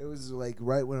it was like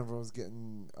right whenever I was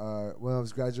getting when I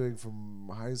was graduating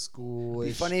from high school.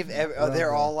 It'd be funny if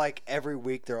they're all like every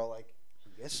week they're all like,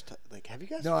 yes, like have you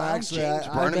guys No, found actually, James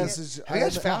I Burnham? messaged- Have you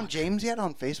guys I- found James yet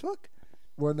on Facebook?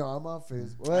 Well, no, I'm on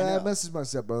Facebook. I Well, I, know. messaged my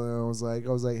stepbrother and I was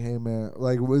like, hey man,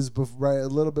 like it was right a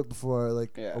little bit before,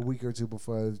 like Yeah. a week or two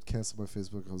before I canceled my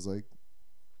Facebook. I was like,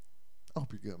 I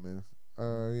hope you're good, man.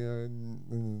 Yeah,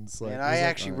 and it's like, And it I was like,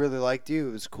 actually all right. really liked you.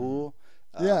 It was cool.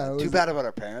 Yeah, it Too was- bad about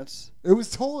our parents. It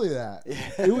was totally that.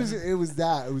 Yeah. It was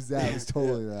that. It was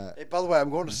totally that. Hey, by the way, I'm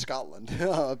going to Scotland.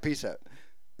 Peace out.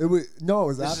 It was no, it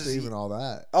was This after is- even all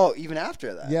that. Oh, even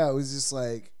after that. Yeah, it was just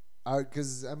like,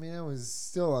 because I mean, I was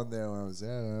still on there when I was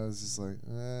there. And I was just like,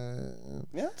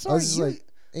 Yeah, it's I was just like,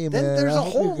 hey then man, there's I a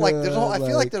hope whole you're like there's a whole, I good,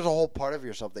 feel like there's a whole part of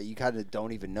yourself that you kind of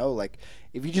don't even know. Like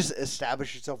if you just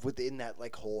establish yourself within that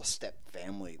like whole step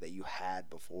family that you had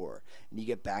before, and you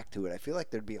get back to it, I feel like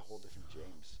there'd be a whole different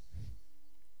James.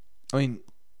 I mean,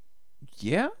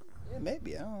 yeah. Yeah,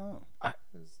 maybe. I don't know. I-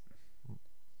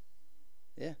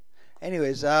 Yeah.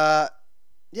 Anyways, yeah,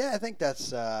 I think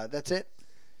that's it.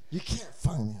 You can't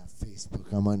find me on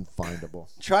Facebook. I'm unfindable.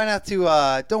 Try not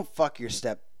to don't fuck your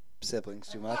step siblings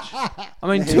too much. I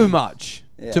mean, too much.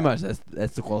 Yeah. Too much.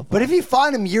 That's the qualifier. But if you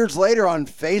find them years later on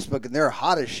Facebook and they're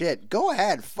hot as shit, go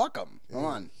ahead, fuck them. Come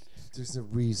on. There's a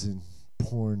reason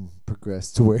porn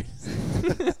progressed to where.